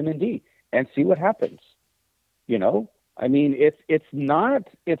taking vitamin D and see what happens. I mean, it's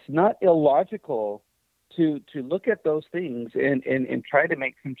not illogical to look at those things and try to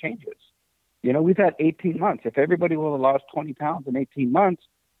make some changes. We've had 18 months. If everybody would have lost 20 pounds in 18 months,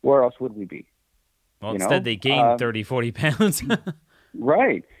 where else would we be? Well, instead they gained 30, 40 pounds.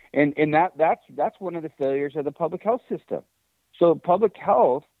 Right. And that's one of the failures of the public health system. So public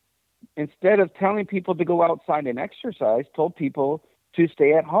health, instead of telling people to go outside and exercise, told people to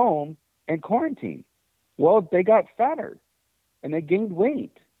stay at home and quarantine. Well, they got fatter and they gained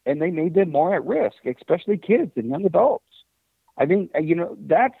weight and they made them more at risk, especially kids and young adults. I think,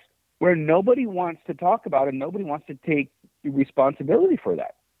 that's where nobody wants to talk about and nobody wants to take responsibility for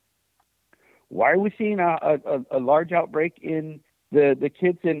that. Why are we seeing a large outbreak in the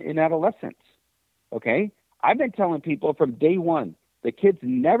kids in adolescence? Okay. I've been telling people from day one, the kids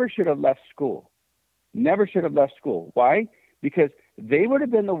never should have left school. Never should have left school. Why? Because they would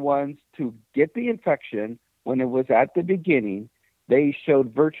have been the ones to get the infection when it was at the beginning. They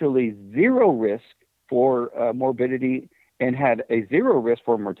showed virtually zero risk for morbidity and had a zero risk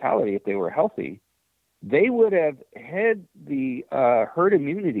for mortality if they were healthy. They would have had the herd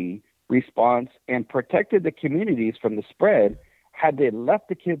immunity response and protected the communities from the spread had they left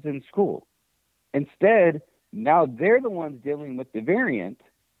the kids in school. Instead, now they're the ones dealing with the variant,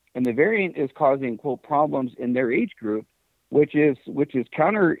 and the variant is causing, quote, problems in their age group, which is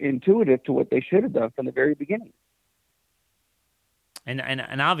counterintuitive to what they should have done from the very beginning.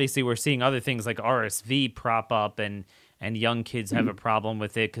 And obviously we're seeing other things like RSV prop up, and young kids have a problem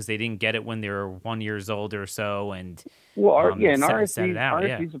with it because they didn't get it when they were 1 year old or so. And and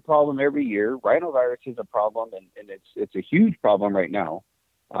RSV is a problem every year. Rhinovirus is a problem, and it's a huge problem right now.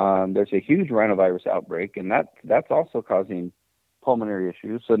 There's a huge rhinovirus outbreak, and that's also causing pulmonary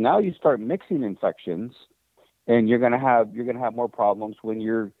issues. So now you start mixing infections, and you're gonna have more problems when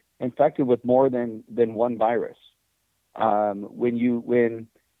you're infected with more than one virus. When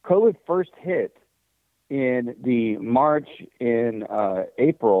COVID first hit in the March and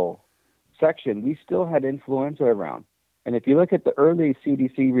April section, we still had influenza around. And if you look at the early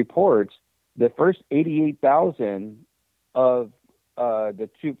CDC reports, the first 88,000 of the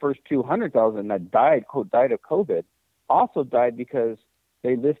first 200,000 that died of COVID also died because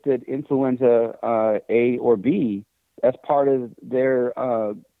they listed influenza A or B as part of their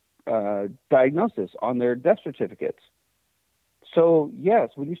diagnosis on their death certificates. So yes,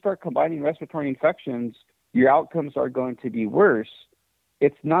 when you start combining respiratory infections, your outcomes are going to be worse.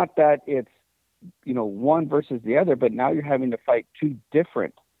 It's not that it's, one versus the other, but now you're having to fight two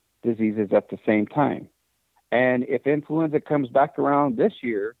different diseases at the same time. And if influenza comes back around this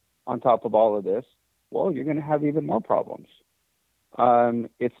year on top of all of this, well, you're going to have even more problems.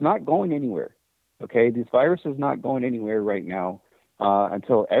 It's not going anywhere. Okay. This virus is not going anywhere right now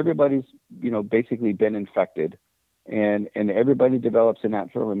until everybody's, basically been infected. And everybody develops a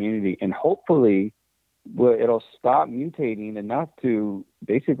natural immunity, and hopefully it'll stop mutating enough to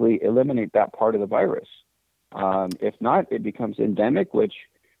basically eliminate that part of the virus. If not, it becomes endemic, which,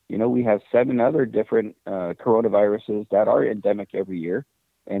 we have 7 other different coronaviruses that are endemic every year,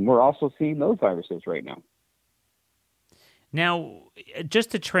 and we're also seeing those viruses right now. Now,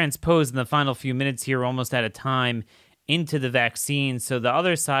 just to transpose in the final few minutes here, almost out of time, into the vaccine, so the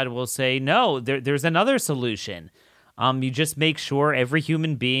other side will say, no, there's another solution. You just make sure every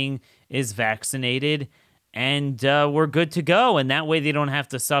human being is vaccinated, and we're good to go. And that way they don't have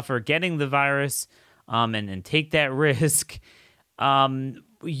to suffer getting the virus and take that risk.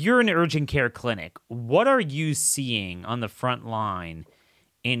 You're an urgent care clinic. What are you seeing on the front line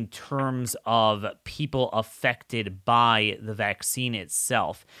in terms of people affected by the vaccine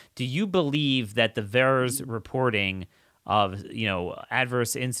itself? Do you believe that the VAERS reporting of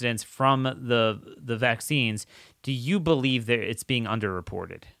adverse incidents from the vaccines. Do you believe that it's being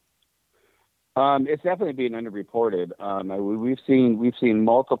underreported? It's definitely being underreported. We've seen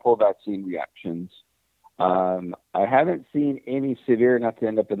multiple vaccine reactions. I haven't seen any severe enough to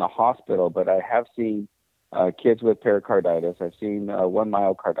end up in the hospital, but I have seen kids with pericarditis. I've seen one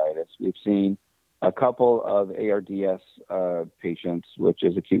myocarditis. We've seen a couple of ARDS patients, which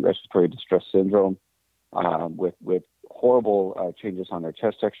is acute respiratory distress syndrome, with horrible changes on their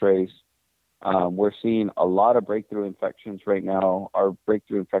chest X-rays. We're seeing a lot of breakthrough infections right now. Our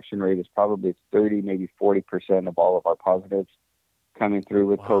breakthrough infection rate is probably 30, maybe 40% of all of our positives coming through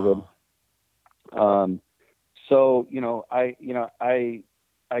with COVID. So I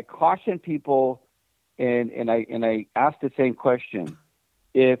caution people, and I ask the same question: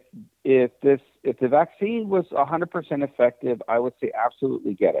 if the vaccine was 100% effective, I would say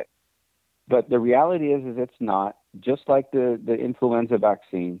absolutely get it. But the reality is it's not. Just like the influenza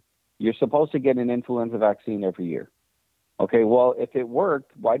vaccine, you're supposed to get an influenza vaccine every year. Okay, well, if it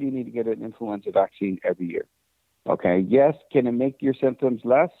worked, why do you need to get an influenza vaccine every year? Okay, yes, can it make your symptoms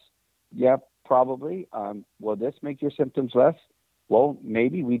less? Yeah, probably. Will this make your symptoms less? Well,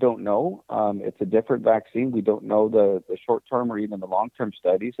 maybe. We don't know. It's a different vaccine. We don't know the short-term or even the long-term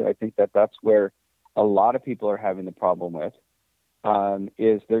studies. And I think that's where a lot of people are having the problem with,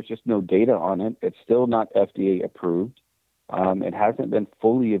 is there's just no data on it. It's still not FDA approved. It hasn't been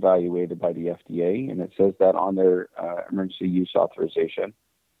fully evaluated by the FDA, and it says that on their emergency use authorization.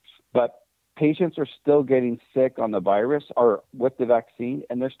 But patients are still getting sick on the virus or with the vaccine,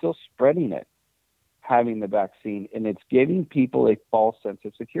 and they're still spreading it, having the vaccine, and it's giving people a false sense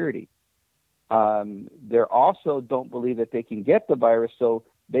of security. They also don't believe that they can get the virus, so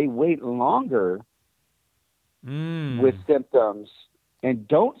they wait longer with symptoms and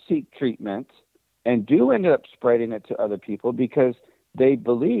don't seek treatment and do end up spreading it to other people because they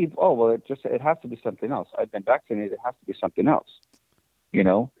believe, oh, well, it has to be something else. I've been vaccinated. It has to be something else,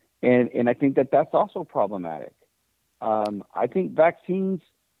 And I think that's also problematic. I think vaccines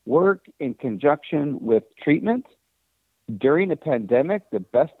work in conjunction with treatment. During a pandemic, the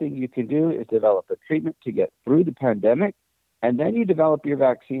best thing you can do is develop a treatment to get through the pandemic, and then you develop your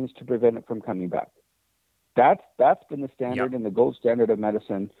vaccines to prevent it from coming back. That's been the standard and the gold standard of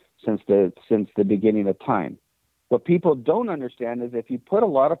medicine since the beginning of time. What people don't understand is if you put a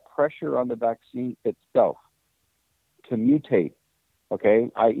lot of pressure on the vaccine itself to mutate, okay,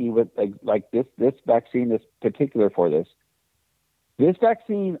 i.e. with like this vaccine is particular for this. This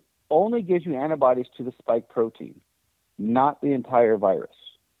vaccine only gives you antibodies to the spike protein, not the entire virus,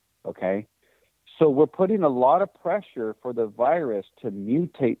 okay? So we're putting a lot of pressure for the virus to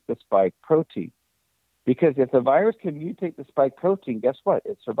mutate the spike protein. Because if the virus can mutate the spike protein, guess what?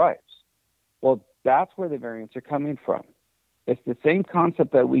 It survives. Well, that's where the variants are coming from. It's the same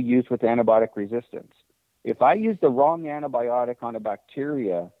concept that we use with antibiotic resistance. If I use the wrong antibiotic on a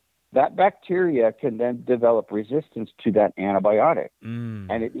bacteria, that bacteria can then develop resistance to that antibiotic,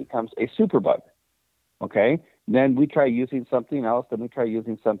 and it becomes a superbug. Okay? Then we try using something else,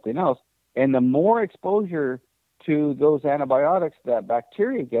 and the more exposure to those antibiotics that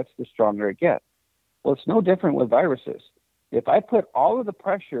bacteria gets, the stronger it gets. Well, it's no different with viruses. If I put all of the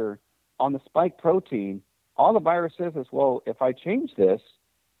pressure on the spike protein, all the virus says is, well, if I change this,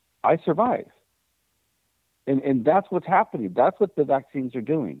 I survive. And that's what's happening. That's what the vaccines are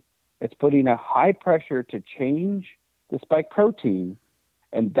doing. It's putting a high pressure to change the spike protein,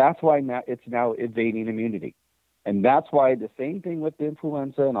 and that's why it's now evading immunity. And that's why the same thing with the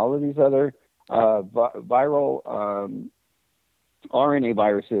influenza and all of these other viral RNA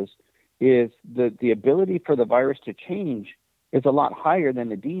viruses is the ability for the virus to change is a lot higher than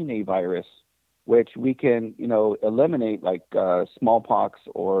the DNA virus, which we can, eliminate like smallpox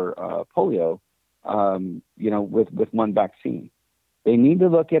or polio, with one vaccine. They need to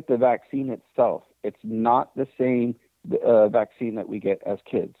look at the vaccine itself. It's not the same vaccine that we get as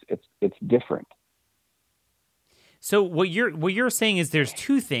kids. It's different. So what you're saying is there's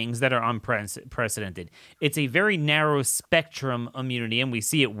two things that are unprecedented. It's a very narrow spectrum immunity, and we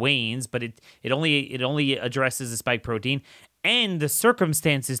see it wanes, but it only addresses the spike protein. And the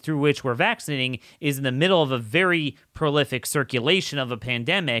circumstances through which we're vaccinating is in the middle of a very prolific circulation of a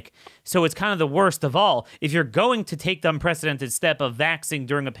pandemic. So it's kind of the worst of all. If you're going to take the unprecedented step of vaccinating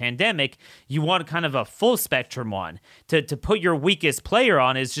during a pandemic, you want kind of a full spectrum one. To put your weakest player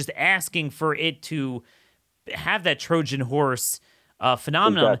on is just asking for it to have that Trojan horse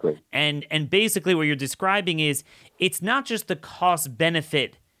phenomenon. Exactly. And basically what you're describing is it's not just the cost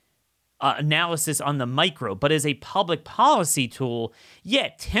benefit analysis on the micro, but as a public policy tool,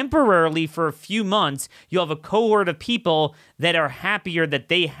 temporarily for a few months, you'll have a cohort of people that are happier that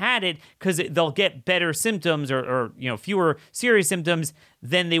they had it because they'll get better symptoms or fewer serious symptoms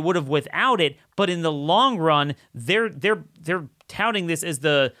than they would have without it. But in the long run, they're touting this as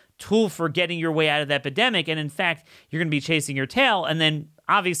the tool for getting your way out of the epidemic. And in fact, you're going to be chasing your tail. And then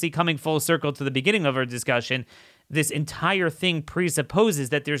obviously coming full circle to the beginning of our discussion, this entire thing presupposes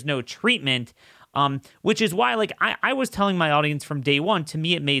that there's no treatment, which is why, I was telling my audience from day one, to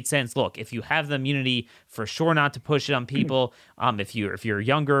me it made sense. Look, if you have the immunity, for sure not to push it on people. If you're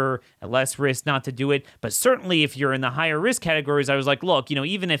younger, at less risk, not to do it. But certainly if you're in the higher risk categories, I was like, look,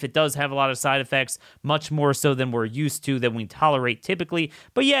 even if it does have a lot of side effects, much more so than we're used to, than we tolerate typically.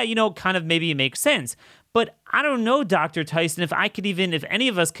 But kind of maybe it makes sense. But I don't know, Dr. Tyson, if any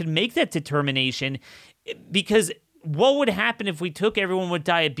of us could make that determination, because what would happen if we took everyone with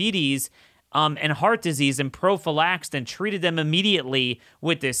diabetes and heart disease and prophylaxed and treated them immediately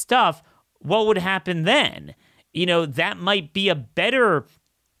with this stuff? What would happen then? That might be a better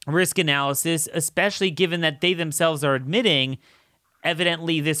risk analysis, especially given that they themselves are admitting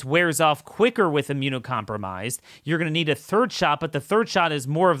evidently this wears off quicker with immunocompromised. You're going to need a third shot, but the third shot is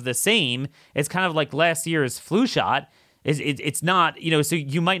more of the same. It's kind of like last year's flu shot. It's not, so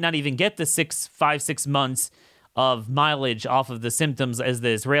you might not even get the 5-6 months of mileage off of the symptoms as the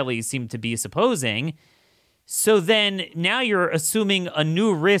Israelis seem to be supposing. So then now you're assuming a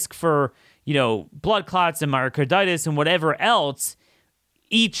new risk for, blood clots and myocarditis and whatever else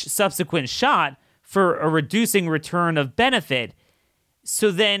each subsequent shot for a reducing return of benefit.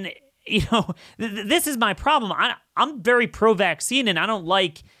 So then, this is my problem. I'm very pro-vaccine, and I'm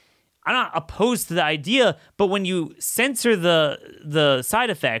not opposed to the idea, but when you censor the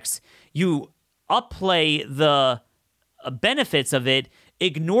side effects, you upplay the benefits of it,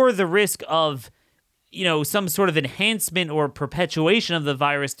 ignore the risk of, some sort of enhancement or perpetuation of the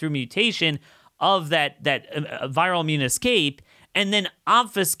virus through mutation of that viral immune escape, and then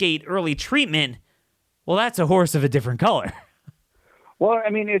obfuscate early treatment. Well, that's a horse of a different color. Well,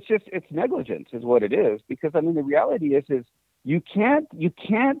 it's negligence is what it is, because the reality is you can't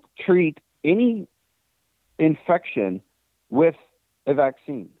treat any infection with a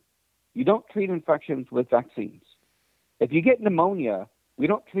vaccine. You don't treat infections with vaccines. If you get pneumonia, we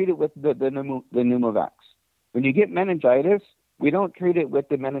don't treat it with the pneumovax. When you get meningitis, we don't treat it with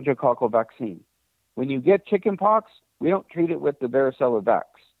the meningococcal vaccine. When you get chickenpox, we don't treat it with the varicella vax.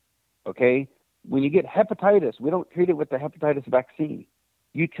 Okay? When you get hepatitis, we don't treat it with the hepatitis vaccine.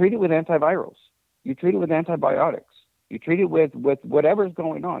 You treat it with antivirals. You treat it with antibiotics. You treat it with whatever's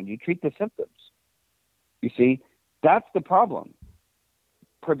going on. You treat the symptoms. You see, that's the problem.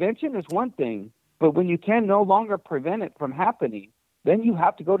 Prevention is one thing, but when you can no longer prevent it from happening, then you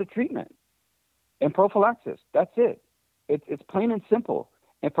have to go to treatment and prophylaxis. That's it. It's plain and simple.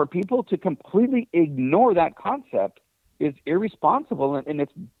 And for people to completely ignore that concept is irresponsible, and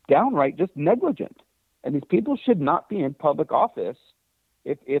it's downright just negligent. And these people should not be in public office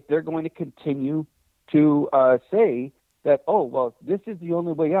if they're going to continue to say that, oh, well, this is the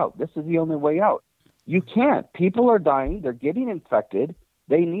only way out. This is the only way out. You can't. People are dying. They're getting infected.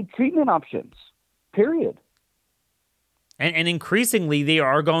 They need treatment options, period. And increasingly, they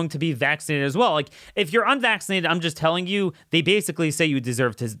are going to be vaccinated as well. Like, if you're unvaccinated, I'm just telling you, they basically say you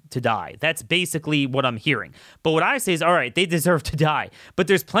deserve to die. That's basically what I'm hearing. But what I say is, all right, they deserve to die. But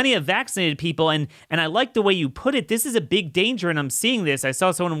there's plenty of vaccinated people, and I like the way you put it. This is a big danger, and I'm seeing this. I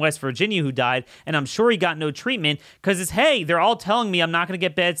saw someone in West Virginia who died, and I'm sure he got no treatment because it's, hey, they're all telling me I'm not going to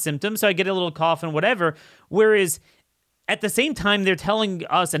get bad symptoms, so I get a little cough and whatever. Whereas at the same time, they're telling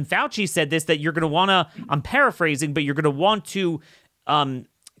us, and Fauci said this, that you're going to want to, I'm paraphrasing, but you're going to want to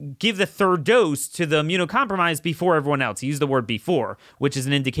give the third dose to the immunocompromised before everyone else. He used the word before, which is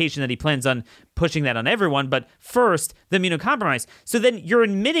an indication that he plans on pushing that on everyone, but first, the immunocompromised. So then you're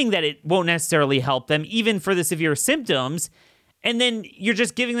admitting that it won't necessarily help them, even for the severe symptoms, and then you're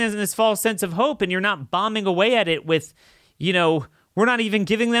just giving them this false sense of hope, and you're not bombing away at it with, we're not even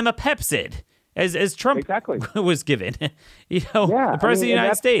giving them a Pepcid. As Trump exactly was given, the President of the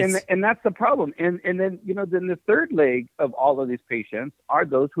United States. And that's the problem. And then, then the third leg of all of these patients are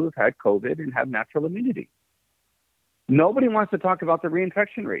those who have had COVID and have natural immunity. Nobody wants to talk about the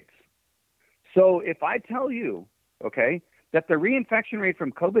reinfection rates. So if I tell you, okay, that the reinfection rate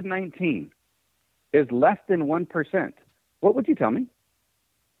from COVID-19 is less than 1%, what would you tell me?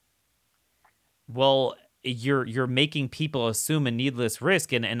 Well, you're making people assume a needless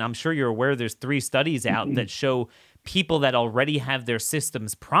risk, and I'm sure you're aware there's 3 studies out that show people that already have their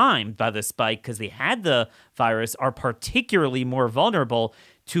systems primed by the spike because they had the virus are particularly more vulnerable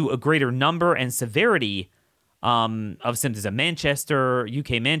to a greater number and severity of symptoms. A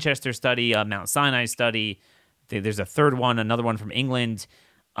UK Manchester study, a Mount Sinai study. There's a third one, another one from England.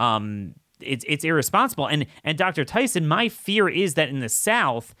 It's irresponsible. And Dr. Tyson, my fear is that in the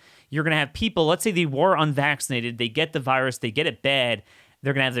South, you're going to have people, let's say they were unvaccinated, they get the virus, they get it bad,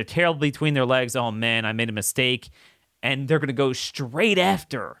 they're going to have their tail between their legs, oh man, I made a mistake, and they're going to go straight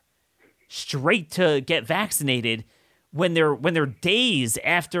to get vaccinated when they're days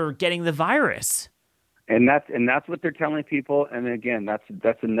after getting the virus. And that's what they're telling people. And again, that's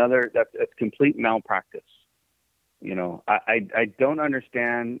complete malpractice. You know, I don't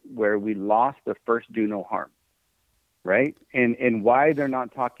understand where we lost the first do no harm, right? And why they're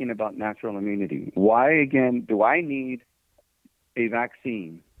not talking about natural immunity. Why, again, do I need a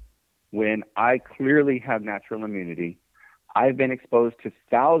vaccine when I clearly have natural immunity? I've been exposed to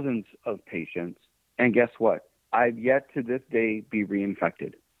thousands of patients, and guess what? I've yet to this day be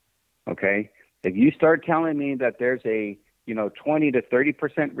reinfected, okay? If you start telling me that there's a 20 to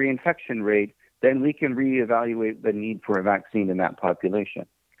 30% reinfection rate, then we can reevaluate the need for a vaccine in that population.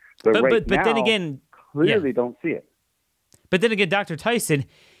 But now, then again, clearly don't see it. But then again, Dr. Tyson,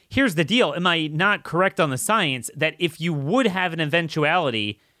 here's the deal. Am I not correct on the science that if you would have an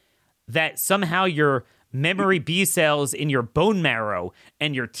eventuality that somehow your memory B cells in your bone marrow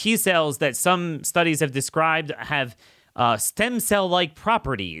and your T cells that some studies have described have stem cell-like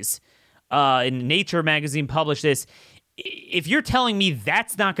properties, in Nature magazine published this, if you're telling me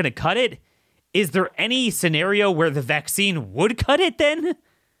that's not going to cut it, is there any scenario where the vaccine would cut it then?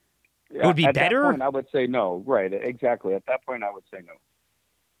 It would be at better? That point, I would say no. Right, exactly. At that point, I would say no.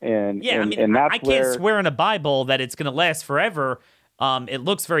 And I can't swear in a Bible that it's going to last forever. It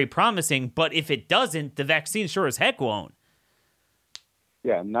looks very promising, but if it doesn't, the vaccine sure as heck won't.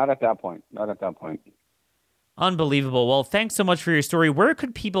 Yeah, not at that point. Not at that point. Unbelievable. Well, thanks so much for your story. Where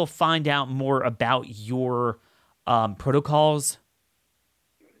could people find out more about your protocols?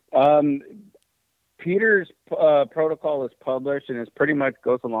 Peter's protocol is published, and it pretty much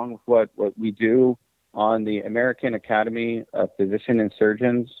goes along with what we do on the American Academy of Physicians and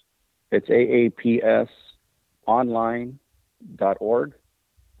Surgeons. It's aapsonline.org.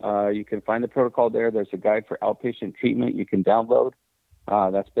 You can find the protocol there. There's a guide for outpatient treatment you can download.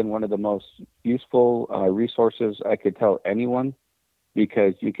 That's been one of the most useful resources I could tell anyone,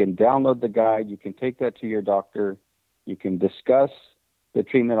 because you can download the guide, you can take that to your doctor, you can discuss the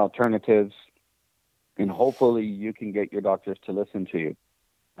treatment alternatives, and hopefully you can get your doctors to listen to you.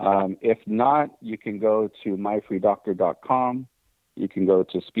 If not, you can go to myfreedoctor.com, you can go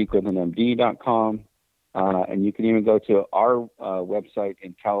to speakwithanmd.com, and you can even go to our website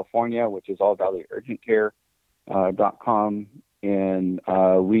in California, which is allvalleyurgentcare.com. And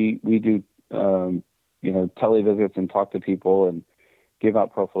we do televisits and talk to people and give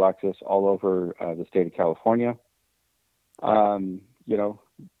out prophylaxis all over the state of California.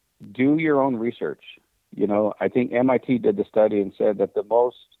 Do your own research. I think MIT did the study and said that the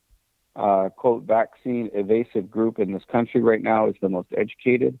most quote vaccine evasive group in this country right now is the most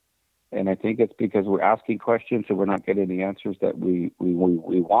educated, and I think it's because we're asking questions and we're not getting the answers that we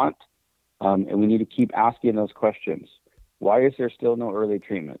want, and we need to keep asking those questions. Why is there still no early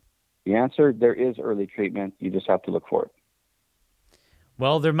treatment? The answer, there is early treatment. You just have to look for it.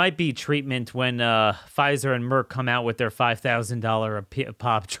 Well, there might be treatment when Pfizer and Merck come out with their $5,000 a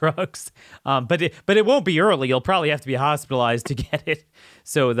pop drugs, but it won't be early. You'll probably have to be hospitalized to get it.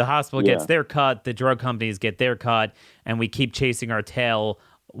 So the hospital gets their cut, the drug companies get their cut, and we keep chasing our tail,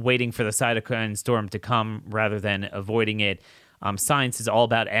 waiting for the cytokine storm to come rather than avoiding it. Science is all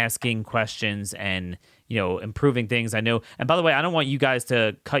about asking questions and improving things. I know. And by the way, I don't want you guys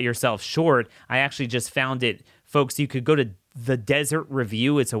to cut yourself short. I actually just found it, folks. You could go to The Desert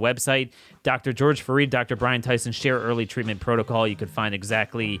Review. It's a website. Dr. George Fareed, Dr. Brian Tyson share early treatment protocol. You could find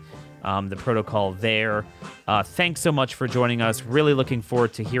exactly the protocol there. Thanks so much for joining us. Really looking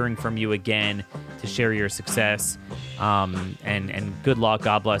forward to hearing from you again to share your success. And good luck.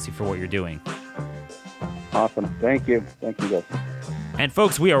 God bless you for what you're doing. Awesome. Thank you. Thank you, guys. And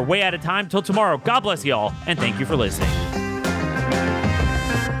folks, we are way out of time. Till tomorrow. God bless y'all, and thank you for listening.